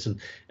long videos.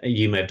 And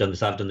you may have done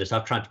this. I've done this.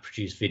 I've tried to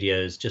produce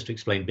videos just to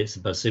explain bits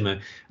of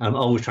BuzzSumo. I'm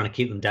always trying to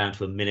keep them down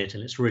to a minute,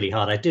 and it's really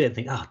hard. I do it and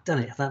think, oh, done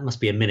it. That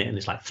must be a minute, and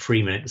it's like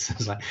 3 minutes.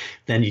 It's like,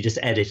 then you just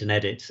edit and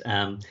edit.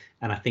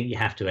 And I think you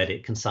have to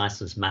edit.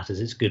 Conciseness matters.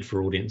 It's good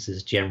for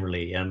audiences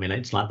generally. I mean,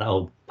 it's like that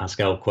old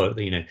Pascal quote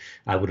that,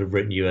 I would have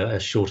written you a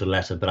shorter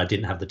letter, but I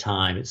didn't have the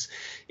time.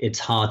 It's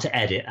hard to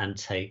edit and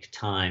take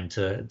time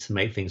to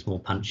make things more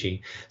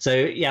punchy. So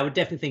yeah, I would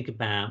definitely think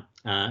about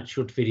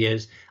short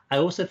videos. I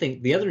also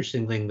think the other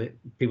interesting thing that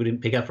people didn't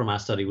pick up from our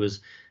study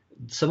was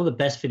some of the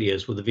best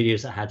videos were the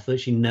videos that had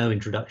virtually no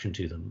introduction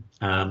to them.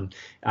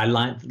 I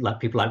like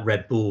people like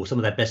Red Bull. Some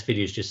of their best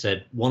videos just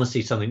said, want to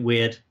see something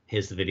weird?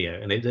 Here's the video.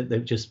 And they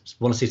just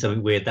want to see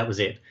something weird. That was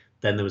it.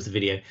 Then there was the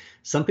video.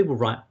 Some people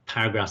write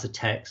paragraphs of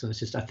text, and it's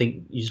just, I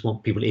think you just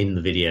want people in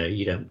the video.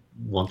 You don't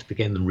want to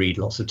begin them read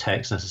lots of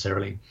text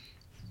necessarily.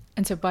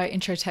 And so by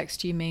intro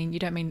text, you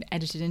don't mean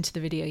edited into the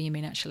video, you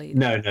mean actually?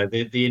 No,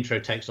 the intro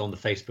text on the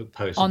Facebook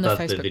post. On the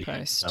Facebook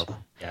post. Itself.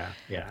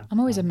 Yeah. I'm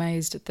always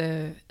amazed at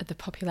the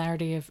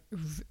popularity of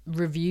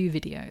review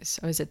videos.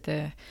 I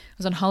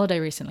was on holiday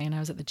recently, and I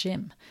was at the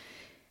gym,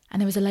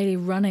 and there was a lady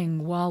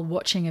running while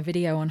watching a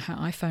video on her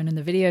iPhone, and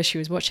the video she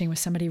was watching was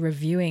somebody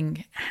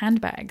reviewing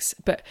handbags.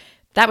 But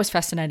that was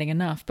fascinating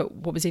enough. But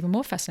what was even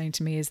more fascinating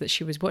to me is that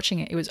she was watching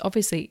it. It was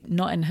obviously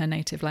not in her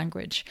native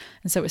language.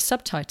 And so it was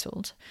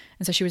subtitled.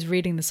 And so she was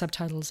reading the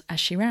subtitles as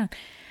she ran.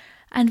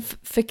 And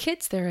for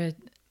kids,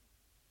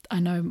 I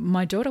know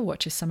my daughter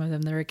watches some of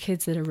them. There are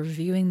kids that are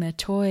reviewing their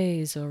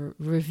toys or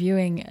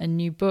reviewing a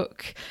new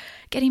book,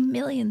 getting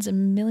millions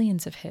and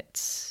millions of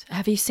hits.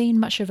 Have you seen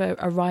much of a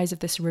rise of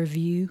this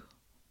review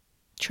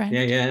trend?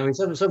 Yeah. I mean,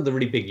 some of the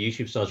really big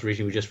YouTube stars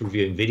recently were just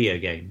reviewing video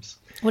games.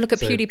 Well, look at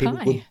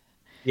PewDiePie.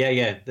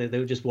 Yeah. They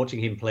were just watching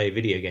him play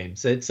video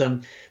games. So it's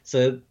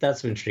so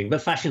that's interesting.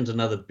 But fashion's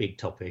another big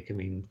topic. I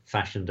mean,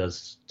 fashion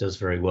does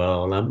very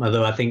well.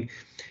 Although I think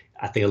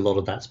a lot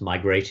of that's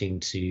migrating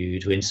to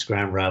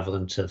Instagram rather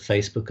than to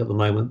Facebook at the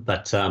moment.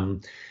 But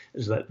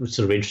it's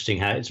sort of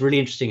interesting it's really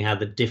interesting how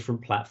the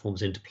different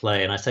platforms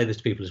interplay. And I say this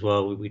to people as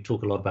well. We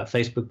talk a lot about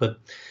Facebook, but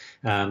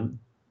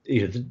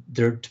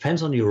there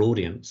depends on your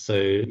audience. So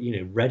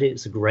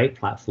Reddit's a great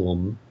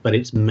platform, but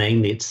it's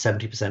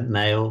 70%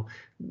 male.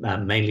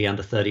 Mainly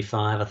under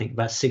 35, I think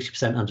about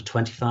 60% under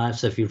 25.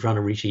 So if you're trying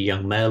to reach a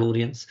young male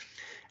audience,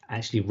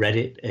 actually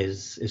Reddit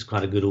is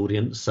quite a good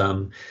audience.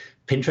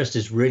 Pinterest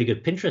is really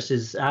good. Pinterest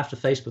is, after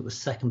Facebook, the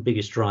second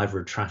biggest driver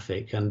of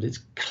traffic, and it's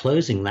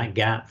closing that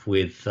gap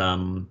with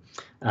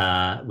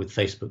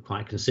Facebook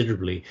quite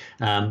considerably.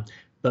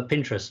 But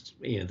Pinterest,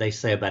 they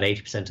say about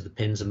 80% of the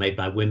pins are made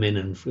by women,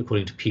 and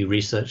according to Pew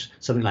Research,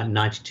 something like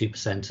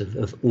 92%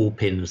 of all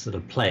pins that are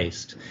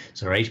placed.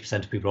 So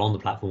 80% of people on the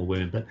platform are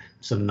women, but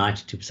some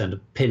 92%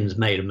 of pins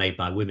made are made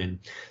by women.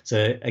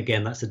 So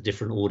again, that's a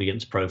different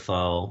audience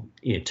profile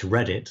to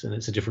Reddit, and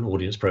it's a different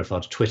audience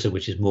profile to Twitter,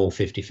 which is more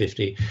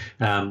 50-50.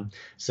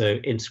 So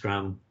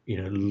Instagram,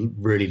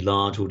 really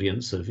large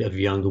audience of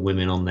younger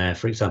women on there,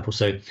 for example.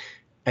 So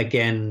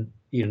again,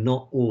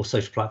 not all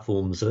social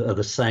platforms are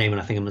the same.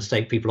 And I think a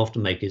mistake people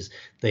often make is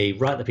they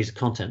write the piece of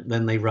content,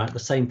 then they write the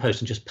same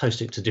post and just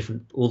post it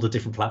to all the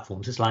different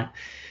platforms. It's like,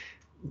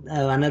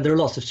 I know there are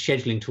lots of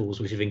scheduling tools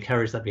which have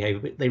encouraged that behavior,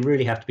 but they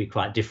really have to be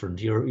quite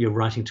different. You're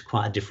writing to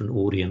quite a different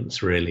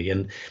audience, really.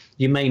 And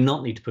you may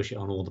not need to push it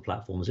on all the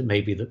platforms. It may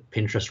be that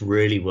Pinterest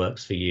really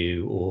works for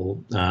you, or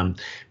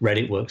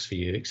Reddit works for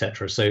you,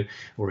 etc. So,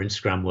 or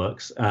Instagram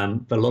works.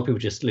 But a lot of people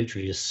just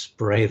literally just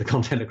spray the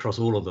content across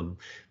all of them,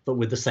 but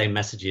with the same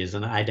messages.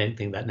 And I don't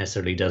think that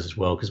necessarily does as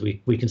well, because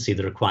we can see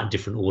there are quite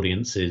different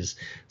audiences,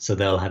 so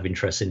they'll have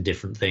interests in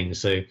different things.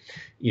 So,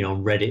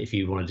 on Reddit, if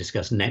you want to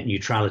discuss net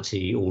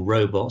neutrality or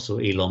robots,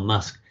 or Elon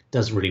Musk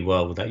does really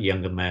well with that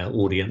younger male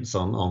audience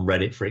on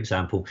Reddit, for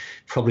example.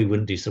 Probably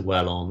wouldn't do so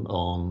well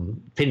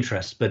on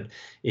Pinterest. But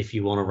if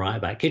you want to write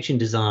about kitchen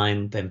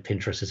design, then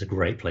Pinterest is a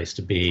great place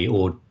to be,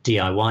 or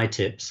DIY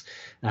tips.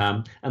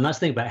 And that's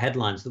the thing about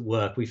headlines that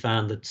work. We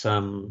found that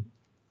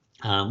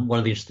one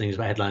of the interesting things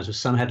about headlines was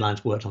some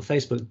headlines worked on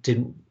Facebook,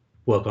 didn't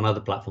work on other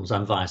platforms,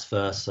 and vice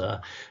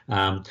versa.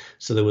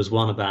 So there was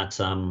one about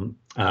on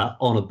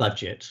a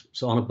budget.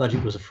 So on a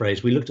budget was a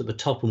phrase. We looked at the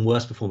top and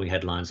worst performing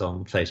headlines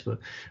on Facebook,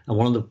 and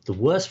one of the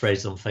worst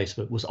phrases on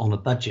Facebook was on a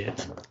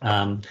budget.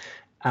 And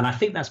I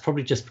think that's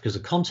probably just because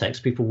of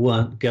context. People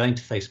weren't going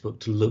to Facebook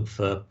to look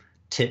for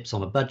tips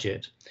on a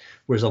budget,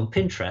 whereas on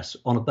Pinterest,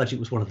 on a budget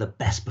was one of the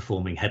best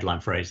performing headline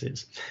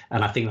phrases.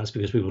 And I think that's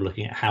because we were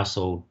looking at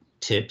household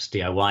tips,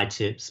 DIY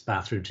tips,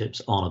 bathroom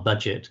tips on a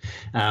budget.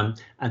 And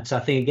so I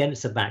think, again,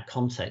 it's about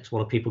context.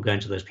 What are people going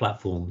to those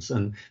platforms?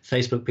 And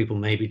Facebook people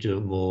may be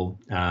doing more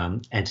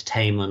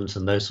entertainment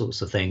and those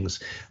sorts of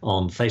things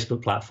on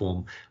Facebook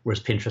platform,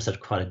 whereas Pinterest had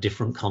quite a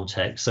different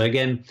context. So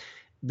again,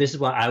 this is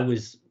why I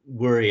was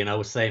worry, and I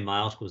was saying in my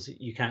articles,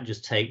 you can't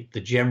just take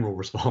the general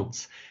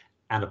response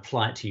and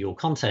apply it to your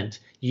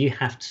content. You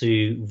have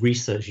to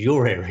research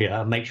your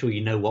area and make sure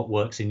you know what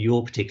works in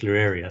your particular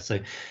area. So,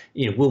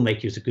 we'll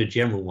make use a good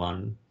general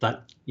one,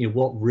 but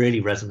what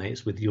really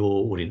resonates with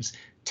your audience.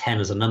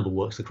 10 as a number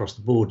works across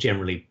the board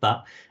generally,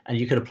 and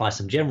you could apply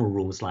some general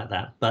rules like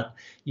that, but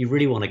you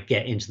really want to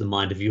get into the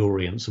mind of your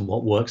audience and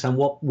what works and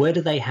where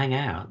do they hang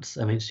out?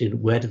 I mean,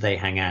 where do they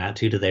hang out?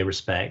 Who do they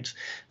respect,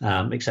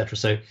 etc.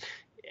 So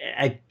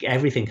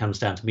everything comes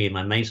down to me, and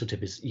my main sort of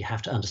tip is you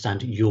have to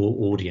understand your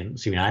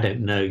audience. I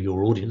don't know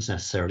your audience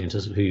necessarily in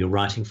terms of who you're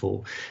writing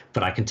for,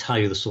 but I can tell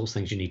you the sorts of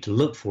things you need to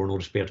look for in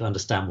order to be able to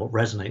understand what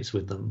resonates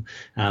with them.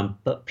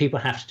 But people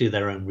have to do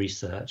their own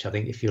research. I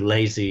think if you're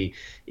lazy,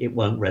 it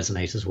won't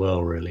resonate as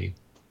well, really.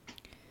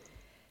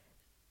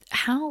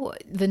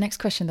 The next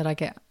question that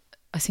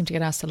I seem to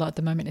get asked a lot at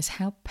the moment is,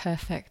 how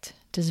perfect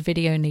does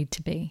video need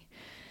to be?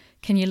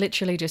 Can you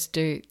literally just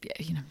do,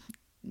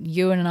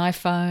 you and an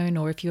iPhone,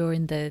 or if you're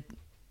in the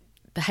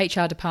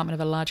HR department of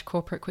a large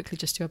corporate, quickly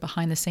just do a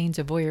behind the scenes,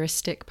 a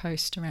voyeuristic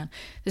post around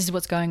this is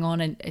what's going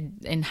on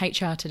in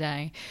HR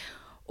today?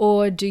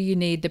 Or do you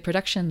need the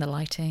production, the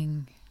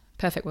lighting,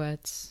 perfect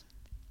words?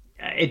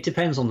 It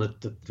depends on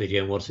the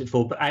video and what it's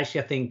for, but actually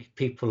I think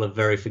people are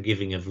very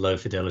forgiving of low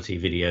fidelity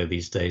video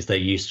these days. They're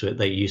used to it.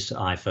 They're used to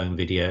iPhone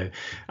video.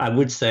 I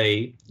would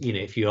say,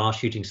 if you are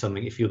shooting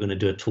something, if you're going to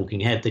do a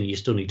talking head, then you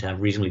still need to have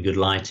reasonably good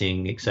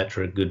lighting,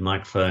 etc., good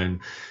microphone,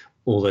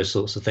 all those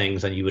sorts of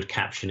things, and you would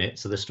caption it.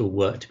 So there's still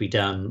work to be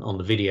done on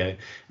the video.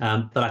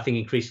 But I think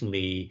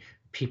increasingly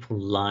people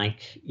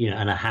like,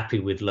 and are happy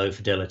with low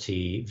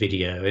fidelity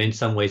video. And in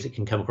some ways it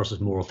can come across as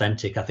more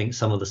authentic. I think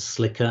some of the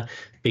slicker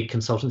big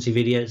consultancy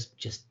videos,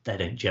 they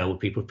don't gel with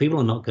people.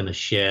 People are not going to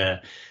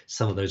share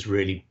some of those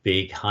really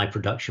big high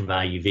production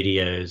value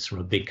videos from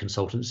a big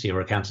consultancy or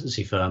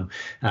accountancy firm.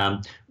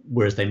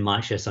 Whereas they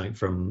might share something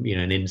from,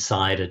 an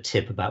insider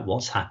tip about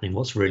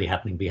what's really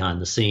happening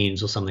behind the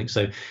scenes or something.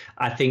 So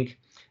I think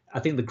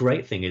the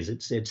great thing is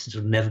it's sort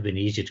of never been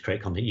easier to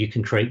create content. You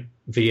can create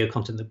video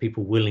content that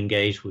people will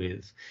engage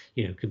with.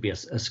 It could be a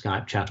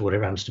Skype chat or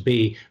whatever it happens to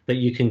be, but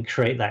you can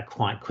create that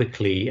quite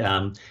quickly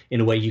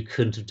in a way you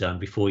couldn't have done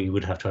before. You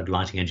would have to have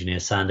lighting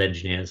engineers, sound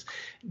engineers.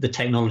 The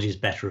technology is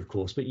better, of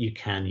course, but you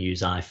can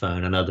use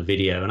iPhone and other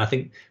video. And I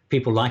think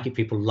people like it.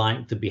 People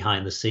like the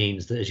behind the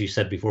scenes, that, as you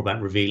said before,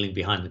 about revealing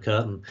behind the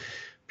curtain.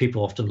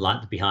 People often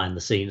like the behind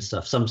the scenes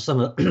stuff.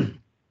 Some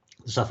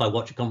the stuff I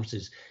watch at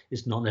conferences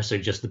is not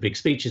necessarily just the big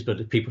speeches,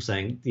 but people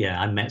saying, yeah,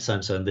 I met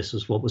so-and-so and this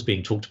was what was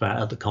being talked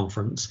about at the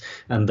conference.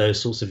 And those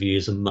sorts of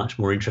views are much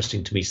more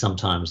interesting to me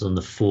sometimes than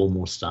the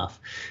formal stuff.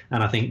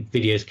 And I think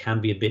videos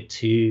can be a bit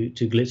too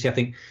glitzy. I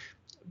think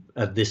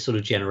this sort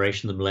of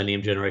generation, the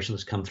millennium generation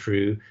that's come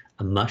through,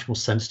 are much more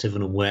sensitive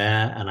and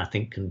aware, and I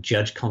think can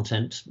judge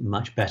content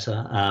much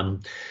better.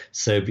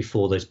 So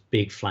before those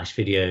big flash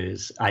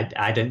videos,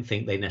 I don't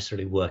think they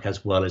necessarily work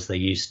as well as they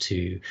used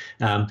to.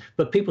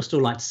 But people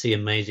still like to see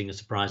amazing and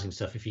surprising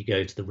stuff. If you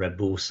go to the Red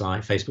Bull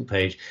site, Facebook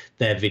page,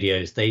 their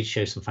videos, they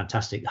show some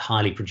fantastic,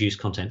 highly produced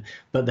content,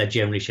 but they're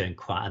generally showing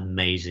quite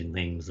amazing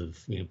things of,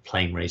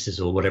 plane races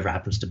or whatever it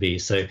happens to be.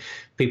 So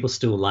people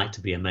still like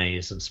to be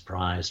amazed and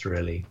surprised,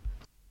 really.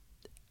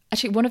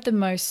 Actually, one of the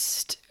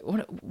most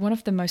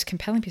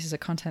compelling pieces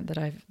of content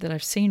that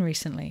I've seen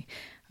recently,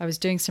 I was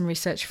doing some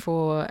research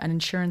for an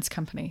insurance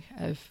company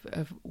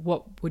of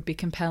what would be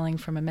compelling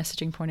from a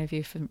messaging point of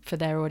view for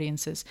their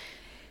audiences.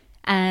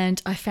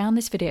 And I found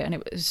this video, and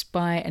it was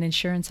by an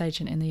insurance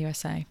agent in the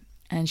USA.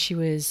 And she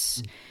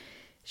wasn't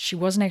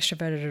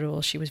extroverted at all.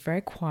 She was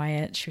very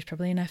quiet. She was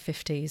probably in her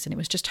 50s, and it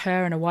was just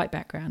her and a white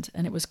background.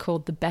 And it was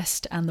called The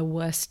Best and the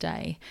Worst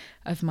Day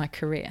of My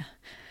Career.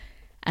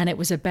 And it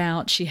was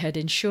about, she had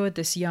insured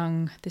this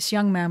young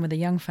man with a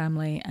young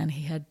family, and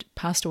he had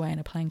passed away in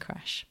a plane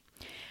crash.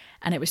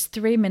 And it was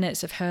 3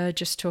 minutes of her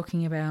just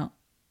talking about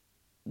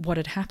what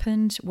had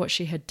happened, what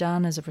she had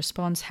done as a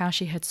response, how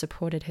she had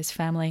supported his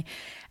family.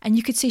 And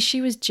you could see she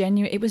was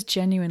genuine. It was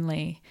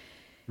genuinely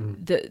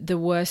the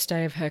worst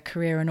day of her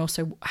career, and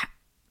also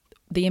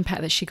the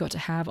impact that she got to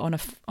have on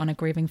a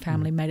grieving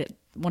family made it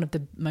one of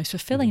the most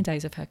fulfilling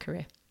days of her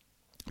career.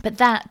 But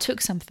that took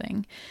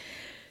something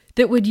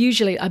that would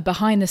usually, a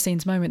behind the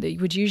scenes moment that you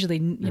would usually,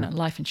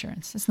 life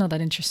insurance. It's not that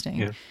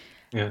interesting.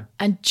 Yeah.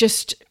 And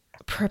just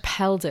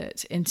propelled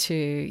it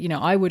into,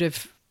 I would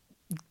have,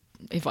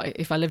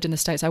 if I lived in the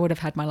States, I would have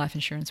had my life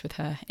insurance with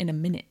her in a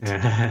minute.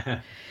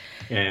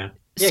 Yeah,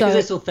 because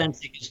it's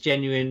authentic, it's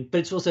genuine, but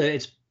it's also,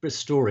 it's a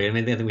story. I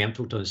mean, the other thing we haven't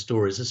talked about is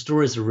stories. The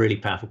stories are really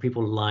powerful.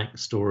 People like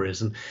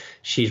stories, and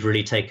she's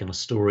really taken a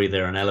story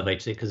there and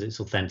elevated it because it's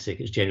authentic,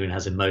 it's genuine,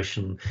 has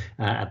emotion,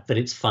 but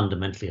it's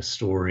fundamentally a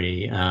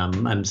story.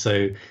 And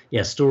so,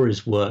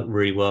 stories work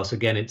really well. So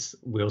again,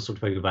 we also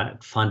talk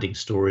about finding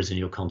stories in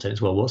your content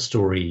as well. What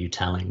story are you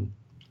telling?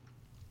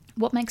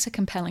 What makes a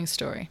compelling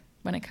story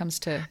when it comes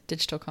to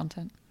digital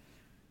content?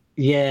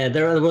 Yeah,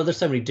 there's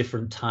so many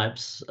different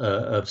types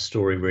of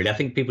story, really. I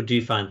think people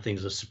do find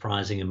things as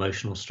surprising,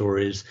 emotional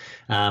stories.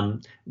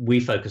 We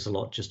focus a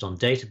lot just on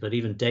data, but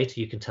even data,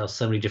 you can tell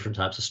so many different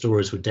types of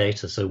stories with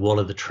data. So what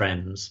are the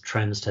trends?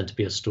 Trends tend to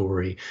be a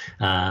story.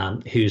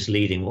 Who's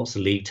leading? What's the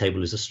league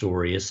table is a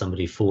story. Is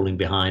somebody falling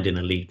behind in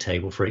a league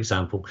table, for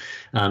example?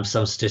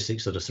 Some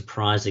statistics that are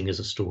surprising is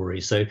a story.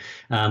 So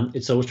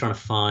it's always trying to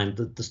find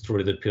the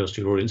story that appeals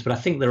to your audience. But I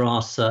think there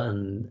are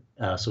certain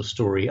sort of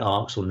story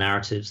arcs or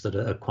narratives that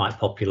are quite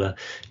popular,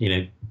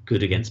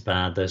 good against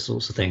bad, those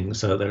sorts of things.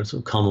 So there are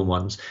sort of common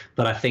ones.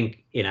 But I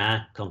think in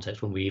our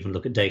context, when we even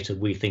look at data,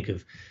 we think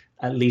of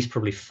at least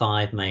probably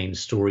 5 main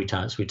story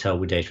types we tell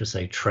with data,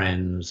 say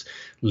trends,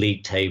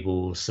 league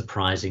tables,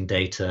 surprising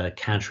data,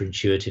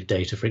 counterintuitive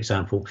data, for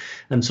example,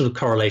 and sort of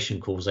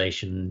correlation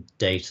causation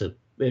data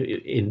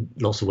in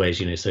lots of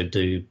ways, so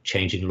do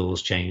changing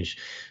laws change,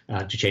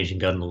 do changing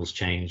gun laws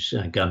change,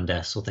 gun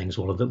deaths or things,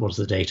 what does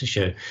the data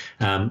show?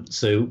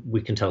 So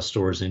we can tell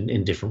stories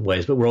in different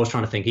ways, but we're always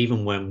trying to think,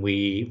 even when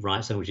we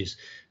write something which is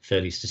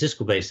fairly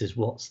statistical basis,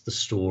 what's the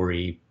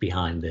story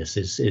behind this?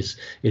 Is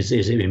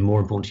it more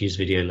important to use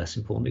video, less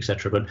important,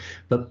 etc.?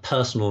 But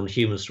personal and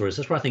human stories,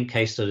 that's where I think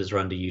case studies are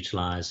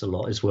underutilized a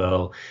lot as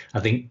well.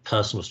 I think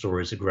personal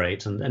stories are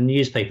great, and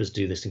newspapers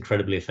do this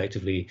incredibly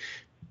effectively,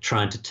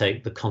 trying to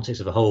take the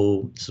context of a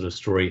whole sort of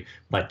story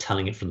by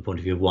telling it from the point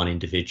of view of one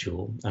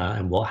individual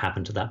and what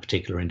happened to that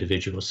particular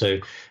individual. So,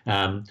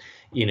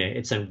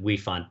 it's something we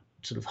find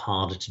sort of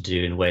harder to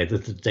do in a way, the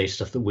data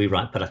stuff that we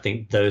write, but I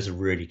think those are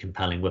really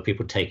compelling, where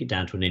people take it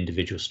down to an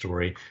individual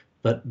story,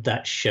 but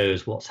that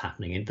shows what's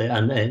happening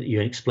and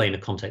you explain a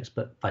context,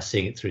 but by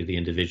seeing it through the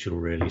individual,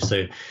 really.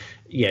 So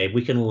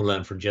we can all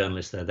learn from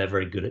journalists there. They're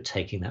very good at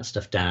taking that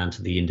stuff down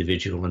to the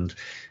individual, and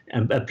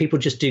people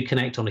just do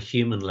connect on a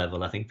human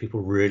level. I think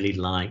people really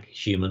like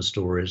human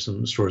stories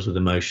and stories with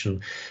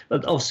emotion.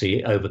 But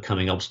obviously,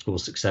 overcoming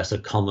obstacles, success are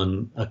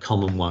common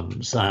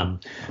ones.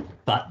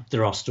 But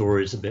there are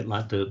stories a bit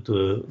like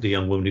the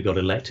young woman who got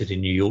elected in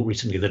New York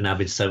recently. There have now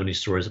been so many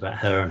stories about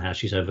her and how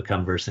she's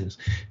overcome various things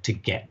to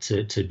get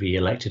to be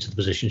elected to the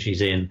position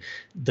she's in.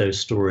 Those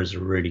stories are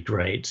really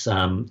great.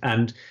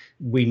 And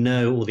we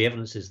know all the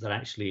evidence is that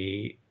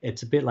actually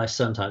it's a bit like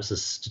certain types of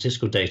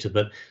statistical data,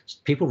 but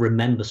people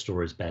remember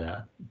stories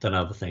better than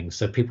other things.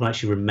 So people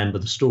actually remember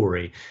the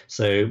story.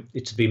 So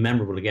to be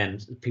memorable, again,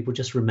 people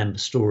just remember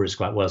stories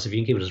quite well. So if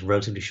you can keep it as a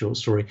relatively short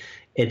story,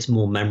 it's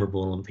more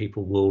memorable and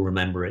people will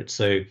remember it.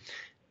 So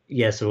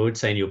Yeah, so I would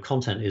say in your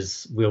content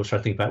is we always try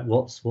to think about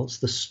what's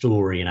the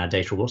story in our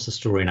data, or what's the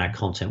story in our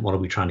content, what are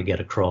we trying to get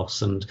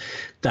across, and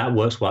that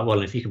works quite well.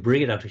 And if you can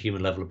bring it up to a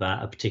human level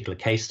about a particular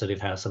case study of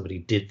how somebody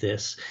did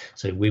this,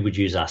 so we would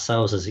use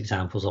ourselves as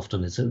examples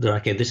often. It's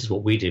okay, this is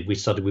what we did.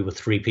 We were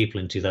 3 people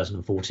in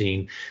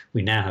 2014.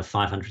 We now have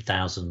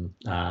 500,000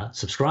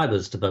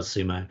 subscribers to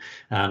BuzzSumo.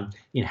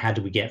 How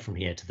do we get from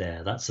here to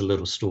there? That's a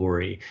little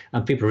story,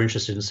 and people are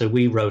interested. And so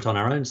we wrote on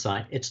our own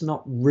site. It's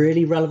not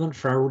really relevant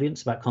for our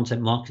audience about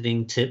content marketing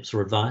tips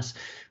or advice,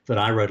 but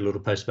I wrote a little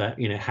post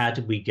about, how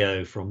did we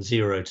go from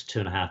 0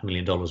 to $2.5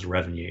 million of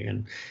revenue?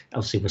 And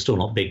obviously we're still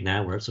not big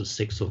now, we're at sort of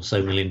 $6 or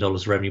so million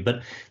of revenue,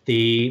 but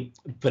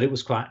it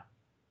was quite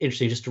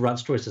interesting just to write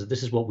stories. So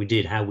this is what we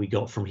did, how we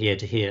got from here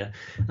to here.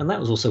 And that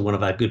was also one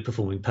of our good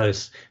performing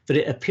posts, but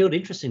it appealed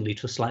interestingly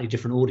to a slightly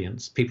different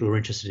audience. People who are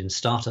interested in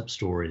startup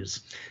stories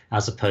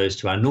as opposed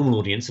to our normal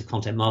audience of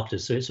content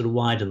marketers. So it sort of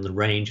widened the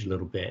range a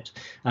little bit.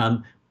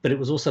 But it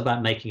was also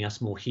about making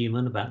us more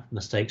human, about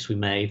mistakes we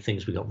made,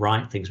 things we got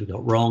right, things we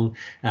got wrong.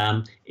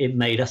 It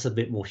made us a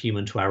bit more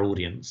human to our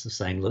audience, of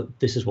saying, look,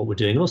 this is what we're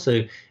doing.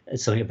 Also,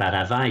 it's something about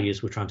our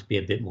values. We're trying to be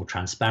a bit more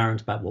transparent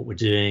about what we're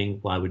doing,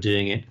 why we're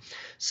doing it.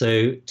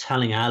 So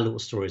telling our little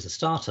story as a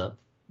startup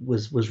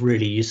was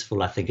really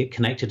useful. I think it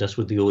connected us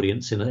with the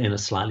audience in a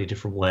slightly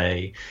different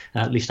way.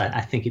 At least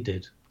I think it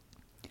did.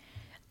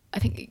 I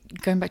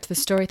think going back to the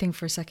story thing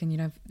for a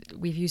second,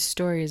 we've used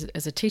story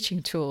as a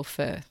teaching tool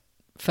for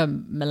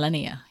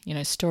millennia.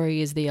 Story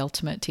is the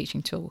ultimate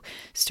teaching tool.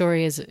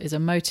 Story is a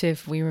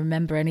motive. We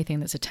remember anything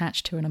that's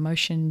attached to an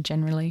emotion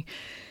generally.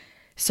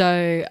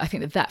 So I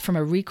think that from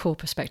a recall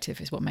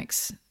perspective is what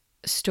makes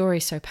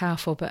story so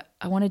powerful. But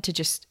I wanted to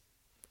just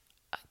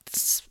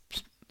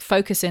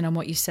focus in on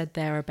what you said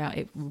there about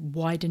it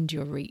widened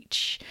your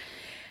reach.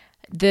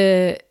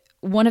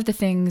 One of the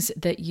things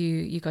that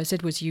you guys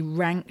did was you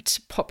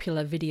ranked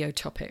popular video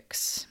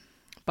topics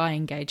by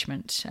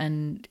engagement,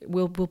 and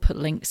we'll put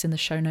links in the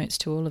show notes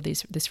to all of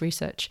this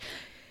research.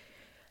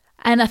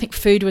 And I think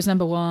food was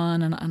number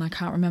 1, and I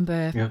can't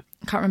remember. Yeah.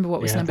 I can't remember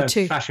what was number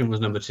 2. Fashion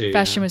was number 2.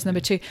 Fashion was number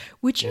 2.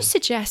 Would you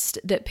suggest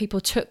that people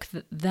took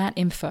that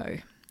info?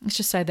 Let's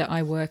just say that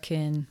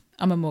I'm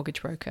a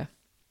mortgage broker.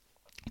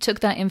 Took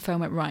that info and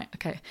went, right,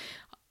 okay,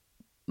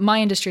 my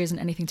industry isn't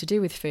anything to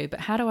do with food,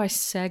 but how do I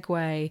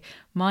segue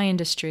my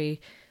industry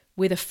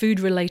with a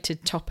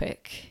food-related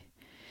topic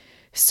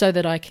so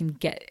that I can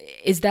get...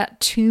 Is that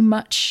too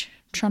much,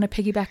 trying to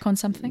piggyback on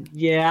something?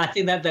 Yeah, I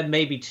think that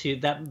may be too...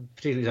 That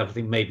particular example, I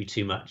think, may be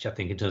too much, I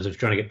think, in terms of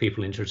trying to get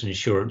people interested in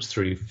insurance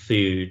through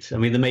food. I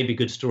mean, there may be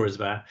good stories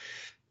about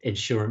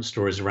insurance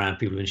stories around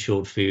people who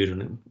insured food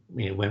and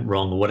it went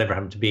wrong or whatever it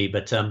happened to be.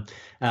 But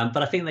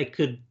I think they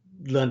could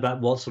learn about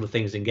what sort of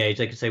things engage.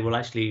 They could say, well,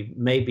 actually,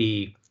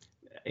 maybe...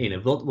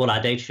 what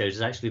our data shows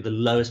is actually the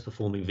lowest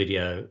performing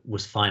video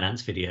was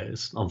finance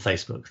videos on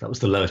Facebook. That was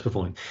the lowest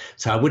performing.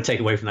 So I would take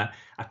away from that.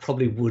 I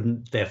probably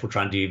wouldn't therefore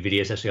try and do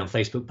videos actually on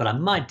Facebook, but I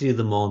might do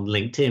them on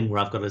LinkedIn where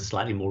I've got a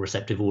slightly more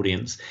receptive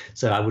audience.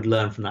 So I would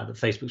learn from that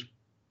Facebook's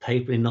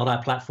probably not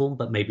our platform,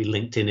 but maybe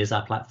LinkedIn is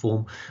our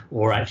platform,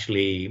 or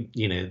actually,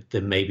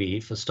 there may be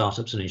for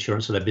startups and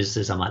insurance for their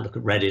businesses, I might look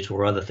at Reddit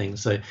or other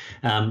things. So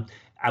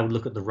I would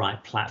look at the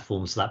right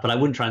platforms for that, but I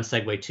wouldn't try and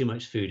segue too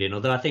much food in,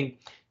 although I think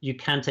you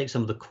can take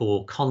some of the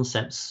core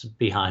concepts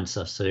behind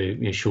stuff. So,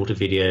 shorter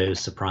videos,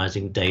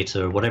 surprising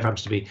data, or whatever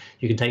happens to be,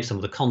 you can take some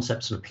of the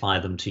concepts and apply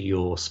them to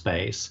your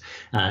space.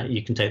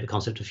 You can take the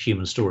concept of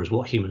human stories.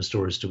 What human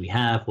stories do we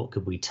have? What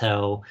could we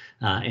tell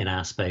in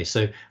our space?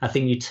 So I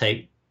think you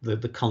take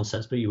the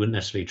concepts, but you wouldn't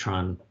necessarily try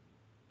and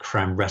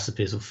cram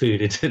recipes of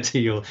food into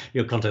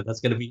your content.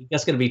 That's going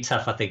to be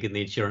tough, I think, in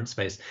the insurance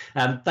space.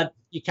 But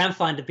you can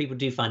find that people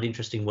do find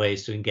interesting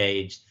ways to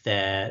engage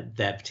their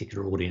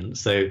particular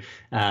audience. So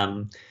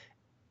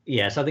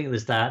so I think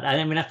there's that.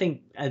 I mean, I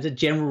think as a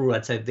general rule,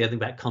 I'd say the other thing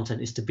about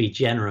content is to be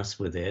generous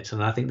with it.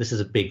 And I think this is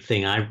a big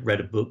thing. I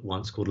read a book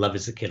once called Love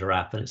is the Killer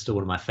App, and it's still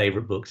one of my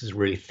favorite books. It's a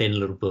really thin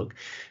little book,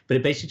 but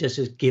it basically just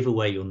says give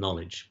away your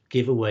knowledge.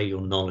 Give away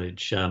your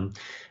knowledge. And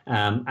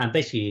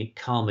basically,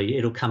 karma,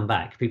 it'll come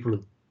back. People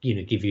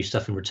give you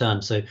stuff in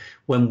return. So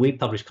when we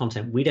publish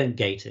content, we don't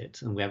gate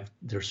it, and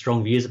there are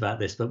strong views about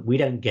this, but we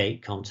don't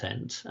gate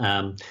content.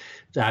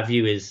 Our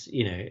view is,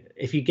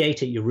 if you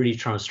gate it, you're really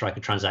trying to strike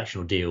a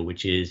transactional deal,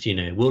 which is,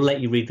 we'll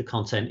let you read the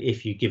content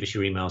if you give us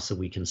your email so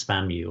we can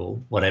spam you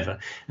or whatever.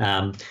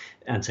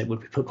 And so we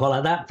put quite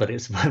like that, but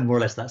it's more or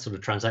less that sort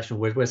of transactional.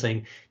 We're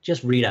saying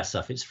just read our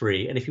stuff, it's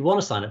free, and if you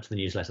want to sign up to the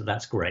newsletter,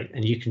 that's great,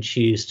 and you can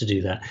choose to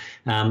do that.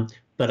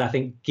 But I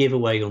think give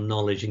away your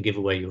knowledge and give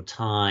away your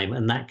time,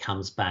 and that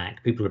comes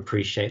back. People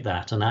appreciate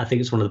that. And I think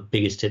it's one of the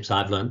biggest tips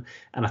I've learned.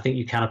 And I think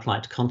you can apply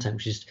it to content,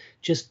 which is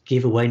just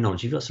give away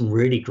knowledge. You've got some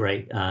really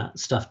great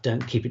stuff.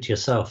 Don't keep it to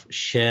yourself.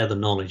 Share the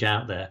knowledge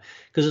out there.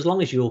 Because as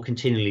long as you're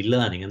continually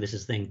learning, and this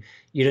is the thing,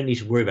 you don't need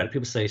to worry about it.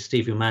 People say,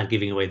 Steve, you're mad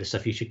giving away the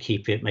stuff. You should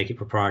keep it, make it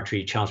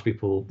proprietary, charge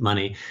people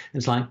money. And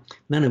it's like,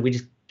 no, we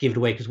just give it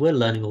away because we're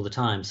learning all the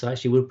time. So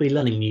actually we'll be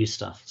learning new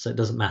stuff. So it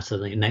doesn't matter.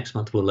 Next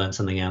month we'll learn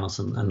something else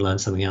and learn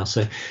something else.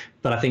 So,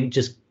 but I think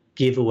just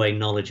give away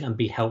knowledge and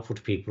be helpful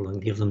to people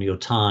and give them your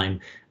time.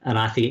 And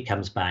I think it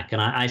comes back.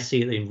 And I see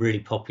it in really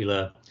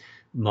popular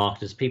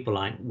marketers, people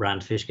like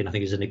Rand Fishkin, I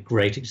think, is a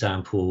great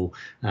example,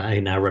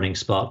 now running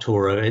Spark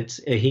Toro.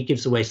 He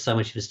gives away so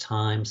much of his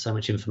time, so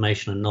much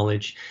information and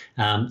knowledge,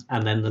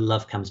 and then the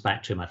love comes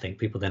back to him. I think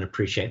people then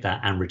appreciate that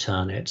and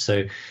return it.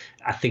 So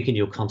I think in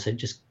your content,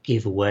 just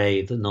give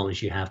away the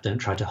knowledge you have. Don't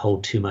try to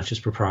hold too much as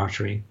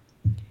proprietary.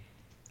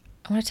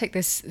 I want to take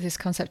this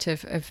concept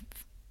of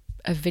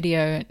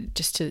video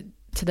just to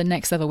the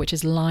next level, which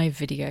is live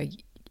video.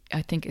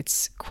 I think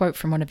it's a quote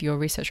from one of your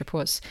research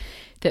reports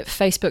that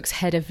Facebook's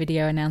head of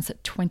video announced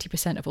that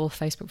 20% of all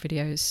Facebook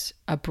videos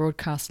are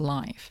broadcast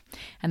live.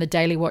 And the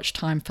daily watch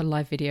time for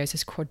live videos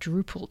has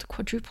quadrupled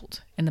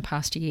in the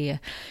past year,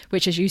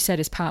 which, as you said,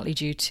 is partly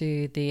due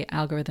to the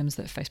algorithms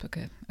that Facebook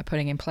are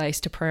putting in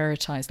place to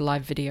prioritize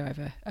live video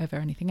over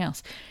anything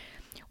else.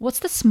 What's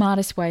the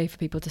smartest way for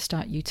people to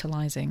start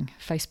utilizing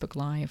Facebook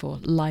Live or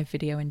live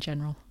video in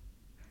general?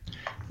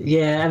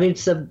 Yeah, I mean,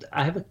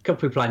 I have a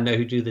couple of people I know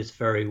who do this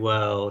very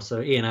well. So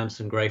Ian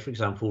Anderson Gray, for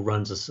example,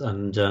 runs us,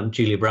 and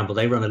Julia Bramble,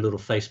 they run a little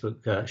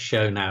Facebook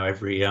show now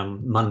every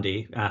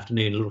Monday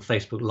afternoon, a little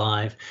Facebook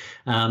Live.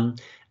 And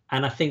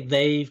I think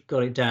they've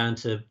got it down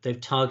to,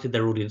 they've targeted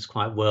their audience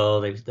quite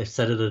well. They've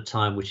set it at a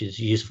time which is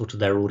useful to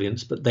their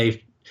audience, but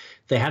they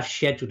have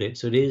scheduled it.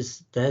 So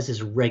there's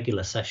this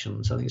regular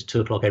session. So I think it's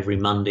 2:00 every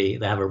Monday.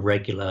 They have a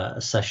regular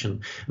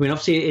session. I mean,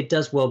 obviously it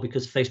does well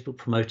because Facebook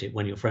promote it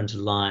when your friends are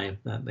live.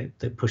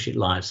 They push it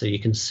live so you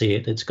can see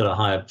it. It's got a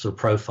higher sort of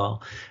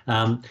profile.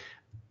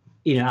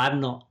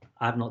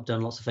 I've not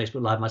done lots of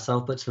Facebook Live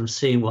myself, but from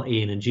seeing what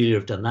Ian and Julia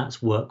have done,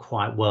 that's worked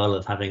quite well,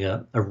 of having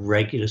a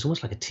regular, it's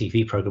almost like a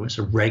TV program. It's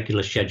a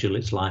regular schedule.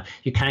 It's live.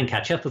 You can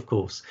catch up, of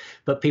course,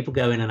 but people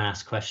go in and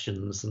ask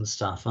questions and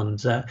stuff. And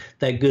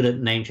they're good at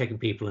name checking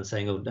people and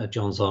saying, oh,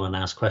 John's on, and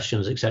ask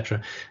questions,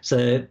 etc.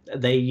 So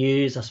they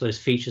use, I suppose,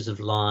 features of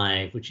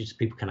live, which is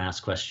people can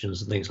ask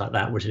questions and things like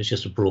that, which is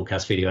just a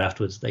broadcast video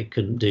afterwards they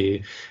couldn't do.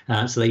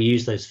 So they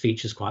use those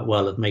features quite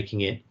well of making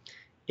it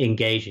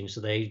engaging.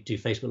 So they do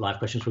Facebook Live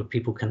questions where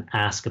people can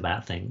ask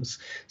about things.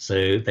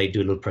 So they do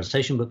a little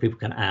presentation, but people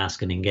can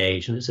ask and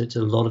engage. And it's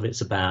a lot of it's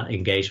about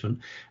engagement.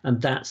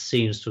 And that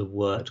seems to have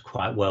worked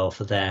quite well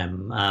for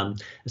them.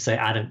 So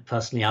I don't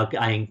personally,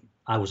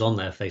 I was on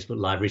their Facebook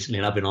Live recently,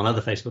 and I've been on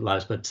other Facebook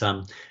Lives, but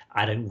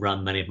I don't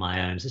run many of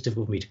my own. So it's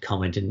difficult for me to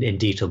comment in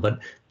detail, but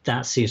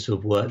that seems to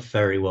have worked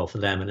very well for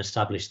them and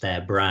established their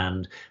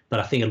brand.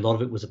 But I think a lot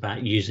of it was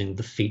about using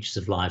the features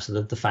of live, so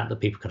that the fact that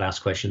people could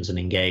ask questions and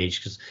engage,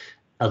 because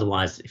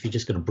otherwise, if you're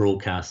just going to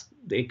broadcast,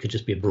 it could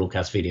just be a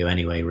broadcast video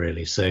anyway,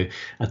 really. So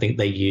I think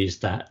they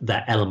used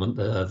that element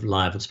of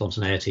live and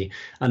spontaneity.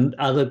 And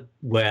other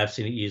way I've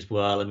seen it used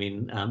well, I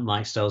mean,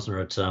 Mike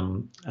Stelzner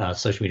at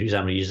Social Media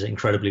Examiner uses it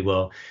incredibly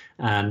well.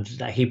 And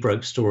he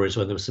broke stories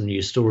when there were some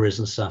news stories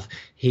and stuff.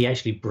 He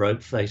actually broke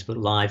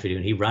Facebook Live video,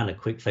 and he ran a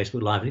quick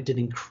Facebook Live, and it did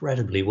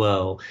incredibly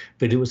well.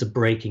 But it was a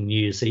breaking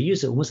news. So he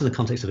used it almost in the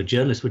context of a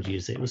journalist would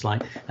use it. It was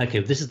like, okay,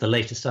 this is the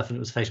latest stuff, and it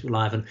was Facebook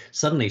Live, and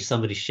suddenly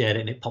somebody shared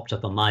it, and it popped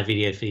up on my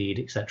video feed,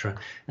 etc.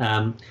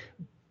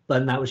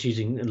 But that was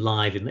using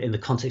live in the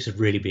context of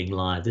really being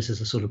live. This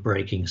is a sort of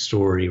breaking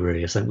story,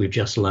 really, something we've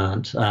just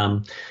learned.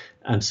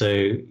 And so,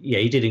 yeah,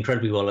 he did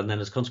incredibly well. And then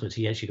as a consequence,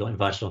 he actually got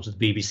invited onto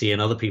the BBC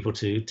and other people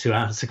to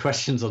answer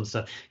questions on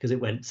stuff, because it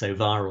went so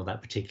viral,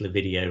 that particular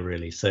video,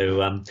 really.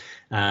 So,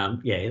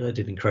 yeah, they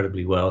did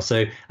incredibly well.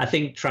 So I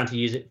think trying to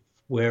use it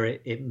where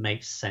it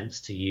makes sense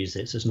to use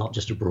it. So it's not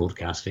just a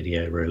broadcast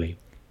video, really.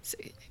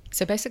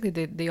 So basically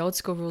the old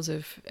school rules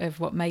of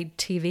what made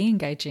TV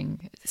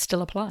engaging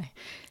still apply.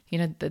 You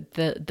know,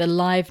 the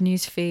live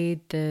news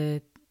feed,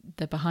 the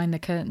behind the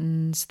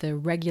curtains, the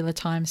regular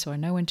time, so I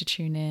know when to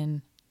tune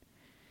in.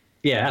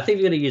 Yeah, I think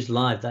if you're going to use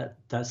live,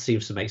 that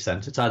seems to make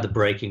sense. It's either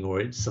breaking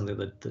or it's something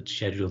that's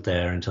scheduled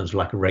there in terms of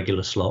like a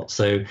regular slot.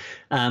 So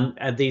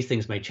and these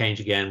things may change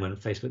again when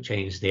Facebook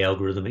changes the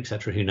algorithm,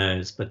 etc. Who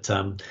knows? But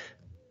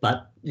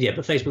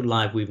Facebook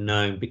Live, we've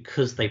known,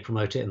 because they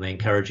promote it and they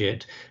encourage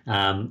it.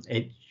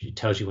 It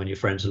tells you when your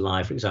friends are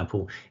live, for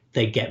example,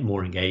 they get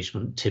more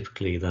engagement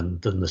typically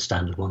than the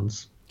standard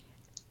ones.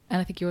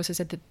 And I think you also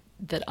said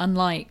that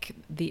unlike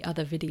the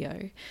other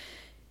video,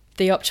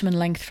 the optimum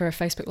length for a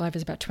Facebook Live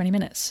is about 20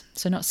 minutes.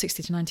 So not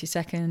 60 to 90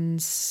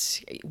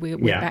 seconds. We're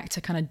back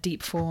to kind of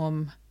deep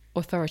form,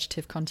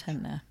 authoritative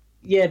content there.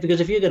 Yeah,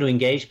 because if you're going to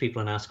engage people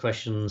and ask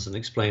questions and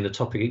explain the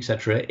topic,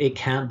 etc., it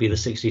can't be the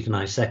 60 to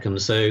 90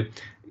 seconds. So,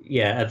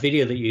 yeah, a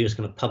video that you're just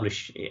going to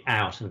publish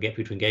out and get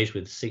people to engage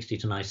with, 60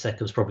 to 90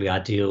 seconds, probably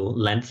ideal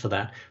length for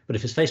that. But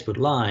if it's Facebook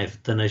Live,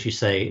 then as you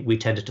say, we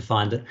tended to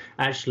find that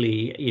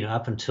actually, you know,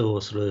 up until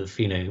sort of,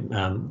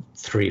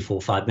 3,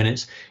 4, 5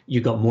 minutes,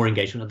 you got more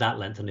engagement at that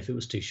length than if it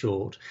was too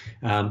short.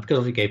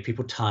 Because it gave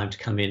people time to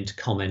come in to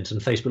comment, and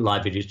Facebook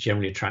Live videos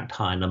generally attract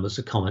higher numbers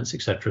of comments,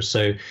 etc.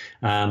 So,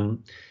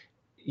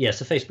 Yeah,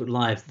 so Facebook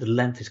Live, the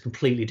length is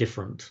completely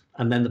different.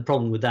 And then the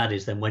problem with that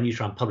is then when you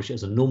try and publish it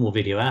as a normal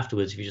video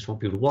afterwards, if you just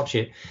want people to watch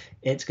it,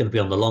 it's going to be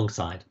on the long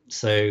side.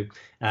 So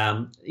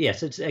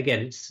yes,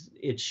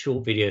 it's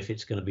short video if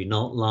it's going to be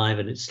not live,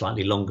 and it's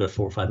slightly longer,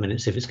 4 or 5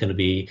 minutes if it's going to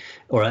be,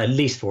 or at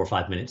least 4 or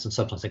 5 minutes. And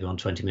sometimes they go on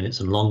 20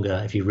 minutes and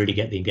longer if you really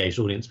get the engaged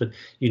audience. But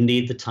you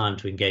need the time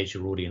to engage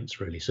your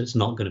audience, really. So it's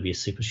not going to be a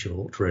super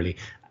short, really,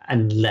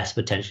 unless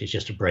potentially it's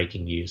just a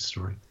breaking news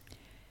story.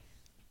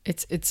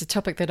 It's a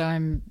topic that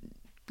I'm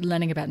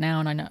learning about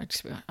now, and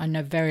I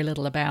know very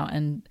little about.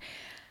 And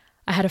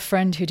I had a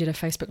friend who did a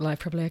Facebook Live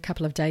probably a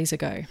couple of days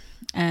ago,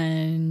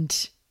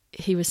 and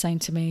he was saying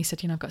to me, he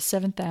said, I've got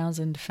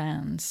 7,000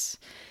 fans,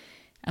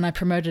 and I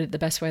promoted it the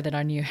best way that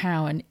I knew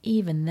how, and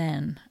even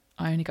then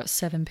I only got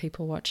 7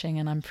 people watching,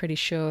 and I'm pretty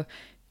sure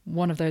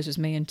one of those was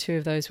me and 2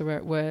 of those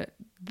were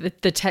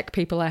the tech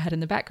people I had in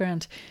the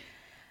background.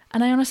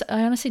 And I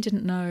honestly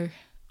didn't know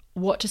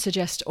what to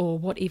suggest or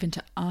what even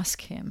to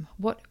ask him.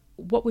 What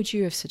would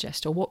you have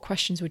suggested, or what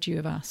questions would you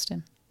have asked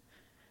him?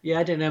 Yeah,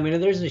 I don't know. I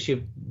mean, there's an issue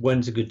of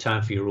when's a good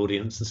time for your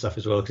audience and stuff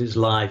as well, because it's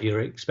live.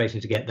 You're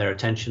expecting to get their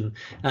attention.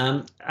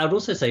 I would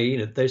also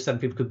say, those 7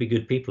 people could be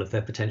good people if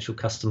they're potential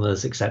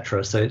customers,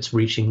 etc. So it's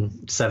reaching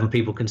 7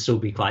 people can still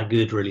be quite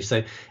good, really.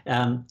 So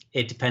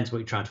it depends what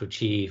you're trying to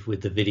achieve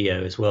with the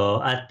video as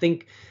well. I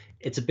think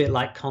it's a bit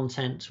like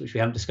content, which we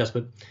haven't discussed,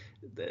 but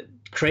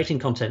creating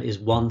content is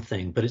one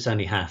thing, but it's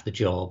only half the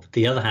job.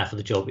 The other half of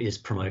the job is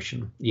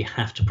promotion. You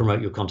have to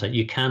promote your content.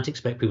 You can't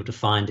expect people to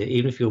find it,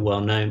 even if you're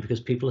well known, because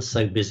people are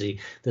so busy.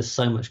 There's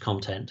so much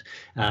content.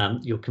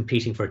 You're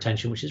competing for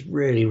attention, which is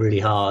really, really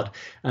hard.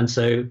 And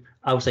so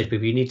I would say to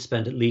people, you need to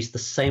spend at least the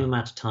same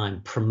amount of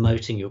time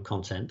promoting your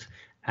content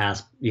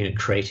as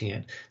creating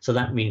it. So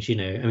that means,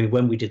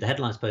 when we did the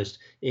headlines post,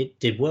 it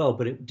did well,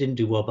 but it didn't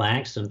do well by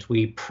accident.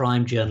 We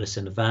primed journalists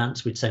in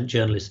advance. We'd sent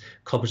journalists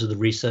copies of the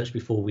research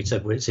before we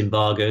said, well, it's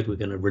embargoed, we're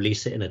going to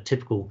release it in a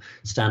typical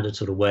standard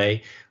sort of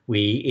way.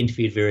 We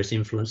interviewed various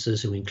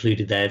influencers who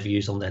included their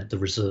views on the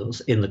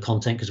results in the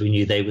content, because we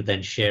knew they would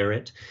then share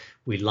it.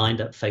 We lined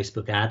up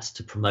Facebook ads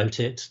to promote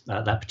it,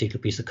 that particular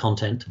piece of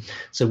content.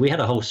 So we had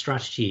a whole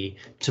strategy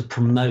to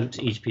promote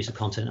each piece of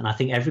content. And I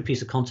think every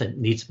piece of content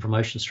needs a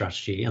promotion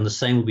strategy. And the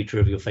same will be true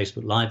of your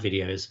Facebook Live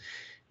videos.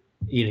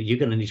 You're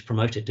going to need to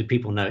promote it. Do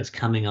people know it's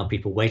coming? Are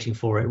people waiting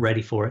for it,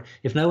 ready for it?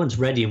 If no one's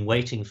ready and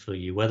waiting for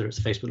you, whether it's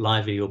a Facebook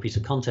Live video or piece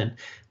of content,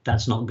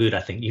 that's not good.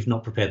 I think you've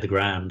not prepared the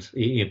ground.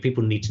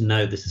 People need to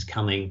know this is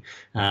coming,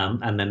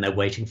 and then they're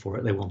waiting for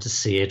it. They want to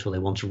see it, or they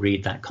want to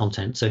read that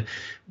content. So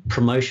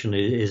promotion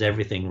is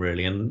everything,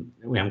 really. And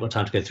we haven't got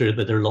time to go through it,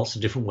 but there are lots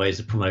of different ways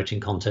of promoting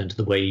content.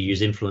 The way you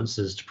use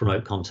influencers to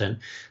promote content,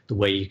 the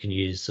way you can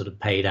use sort of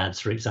paid ads,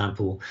 for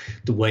example,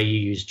 the way you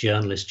use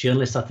journalists.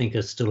 Journalists, I think,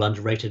 are still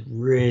underrated,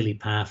 really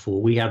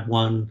powerful. We had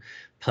one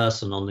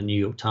person on the New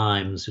York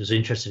Times who was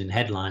interested in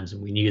headlines,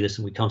 and we knew this,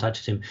 and we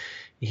contacted him.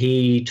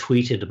 He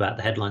tweeted about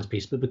the headlines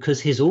piece, but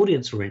because his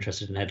audience were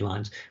interested in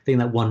headlines, I think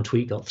that one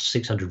tweet got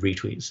 600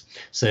 retweets.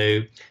 So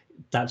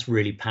that's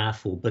really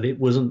powerful, but it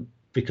wasn't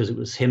because it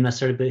was him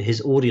necessarily, but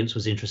his audience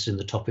was interested in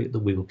the topic that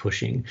we were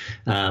pushing.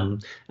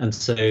 And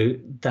so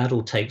that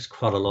all takes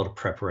quite a lot of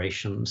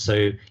preparation.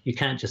 So you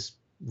can't just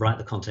write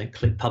the content,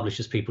 click publish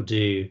as people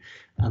do,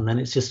 and then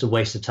it's just a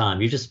waste of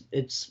time. You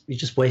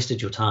just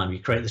wasted your time. You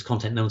create this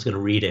content, no one's going to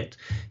read it.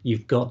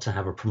 You've got to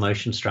have a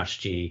promotion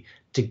strategy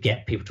to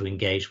get people to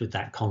engage with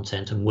that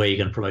content and where you're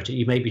going to promote it.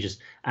 You may be just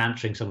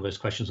answering some of those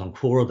questions on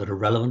Quora that are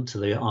relevant to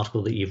the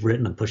article that you've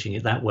written and pushing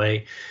it that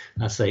way.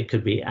 I say it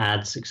could be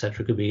ads,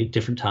 etc. It could be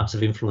different types of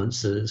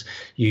influencers.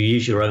 You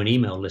use your own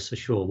email list for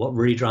sure. What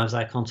really drives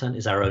our content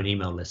is our own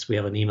email list. We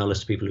have an email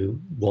list of people who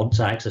want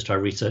access to our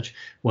research.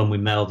 When we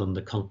mail them,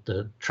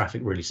 the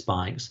traffic really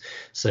spikes.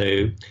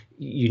 So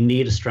you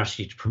need a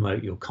strategy to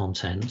promote your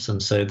content.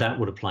 And so that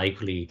would apply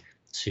equally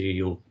to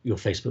your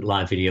Facebook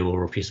Live video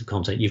or a piece of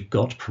content. You've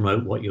got to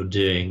promote what you're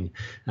doing,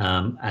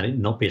 and it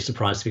not be a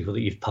surprise to people that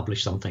you've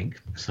published something.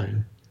 So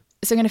I'm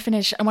going to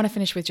finish. I want to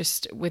finish with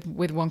just with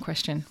one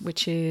question,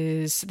 which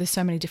is, there's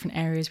so many different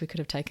areas we could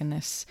have taken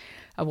this.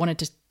 I wanted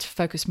to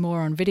focus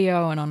more on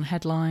video and on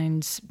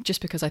headlines,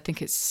 just because I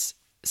think it's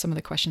some of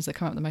the questions that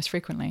come up the most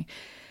frequently.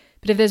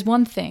 But if there's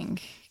one thing,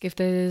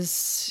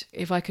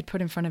 if I could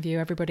put in front of you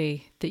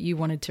everybody that you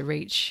wanted to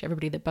reach,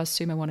 everybody that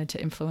BuzzSumo wanted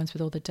to influence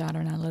with all the data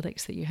and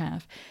analytics that you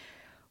have,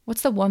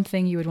 what's the one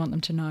thing you would want them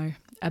to know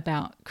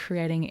about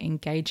creating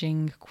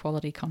engaging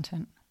quality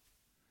content?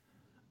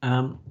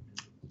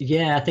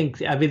 Yeah, I think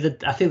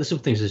the simple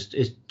thing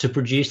is to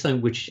produce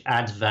something which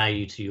adds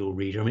value to your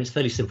reader. I mean, it's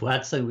fairly simple.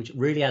 Add something which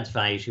really adds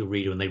value to your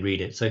reader when they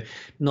read it. So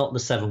not the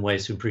 7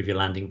 ways to improve your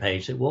landing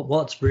page. So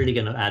what's really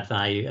going to add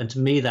value? And to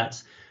me,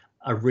 that's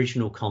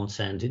original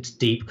content. It's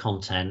deep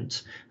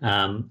content.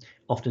 Often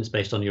it's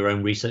based on your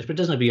own research, but it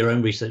doesn't have to be your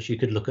own research. You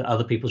could look at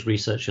other people's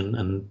research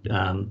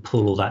and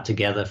pull all that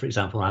together, for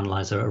example,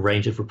 analyze a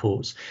range of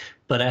reports.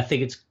 But I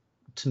think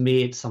to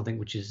me, it's something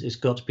which it's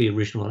got to be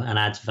original and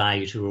adds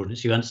value to your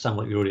audience. You understand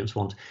what your audience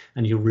want,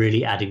 and you're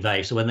really adding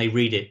value. So when they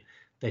read it,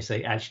 they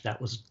say, actually,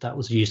 that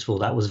was useful,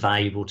 that was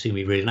valuable to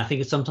me, really. And I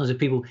think sometimes if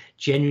people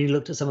genuinely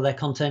looked at some of their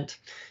content,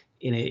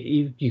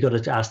 you got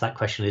to ask that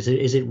question: is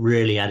it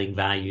really adding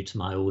value to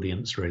my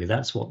audience? Really,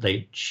 that's what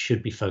they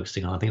should be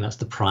focusing on. I think that's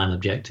the prime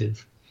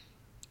objective.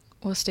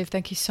 Well, Steve,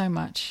 thank you so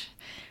much.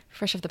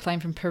 Fresh off the plane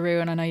from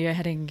Peru, and I know you're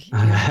heading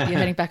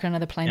back on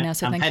another plane now.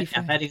 So I'm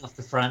heading off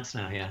to France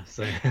now. Yeah.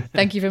 So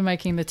thank you for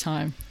making the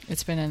time.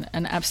 It's been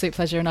an absolute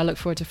pleasure, and I look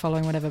forward to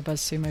following whatever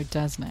BuzzSumo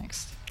does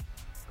next.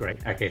 Great.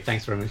 Okay.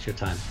 Thanks very much for your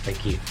time.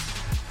 Thank you.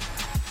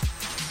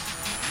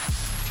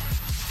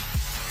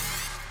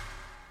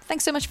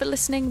 Thanks so much for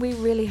listening. We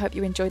really hope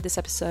you enjoyed this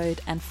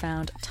episode and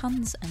found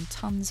tons and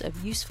tons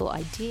of useful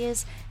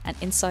ideas and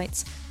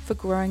insights for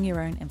growing your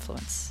own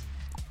influence.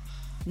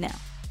 Now,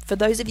 for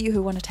those of you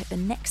who want to take the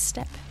next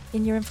step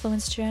in your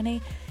influence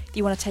journey, if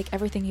you want to take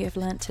everything you have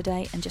learned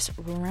today and just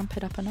ramp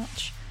it up a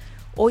notch,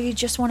 or you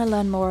just want to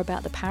learn more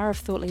about the power of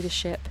thought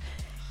leadership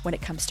when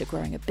it comes to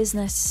growing a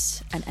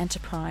business, an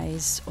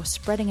enterprise, or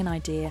spreading an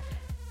idea,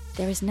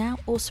 there is now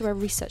also a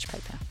research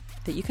paper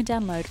that you can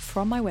download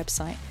from my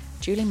website,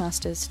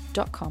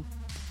 juliemasters.com.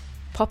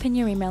 Pop in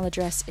your email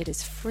address. It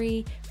is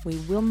free. We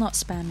will not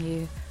spam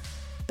you,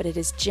 but it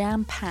is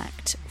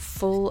jam-packed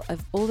full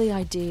of all the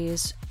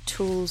ideas,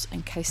 tools,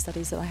 and case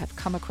studies that I have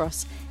come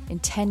across in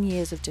 10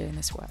 years of doing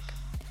this work.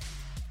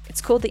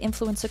 It's called the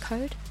Influencer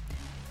Code.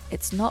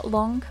 It's not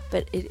long,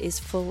 but it is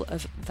full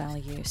of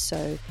value.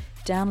 So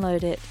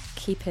download it,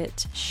 keep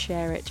it,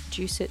 share it,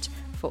 juice it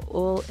for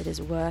all it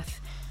is worth.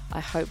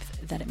 I hope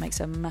that it makes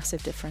a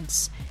massive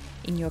difference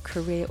in your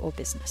career or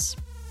business.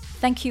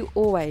 Thank you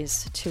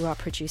always to our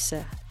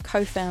producer,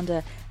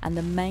 co-founder, and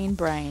the main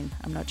brain,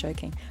 I'm not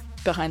joking,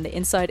 behind the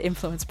Inside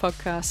Influence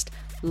podcast,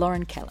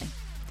 Lauren Kelly.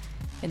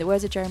 In the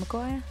words of Jerry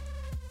Maguire,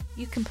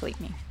 you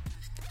complete me.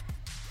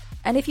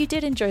 And if you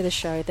did enjoy the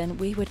show, then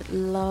we would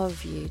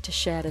love you to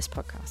share this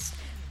podcast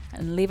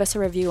and leave us a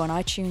review on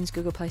iTunes,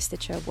 Google Play,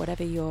 Stitcher,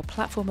 whatever your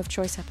platform of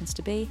choice happens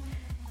to be.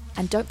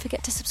 And don't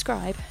forget to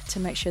subscribe to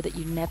make sure that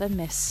you never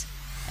miss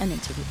an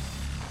interview.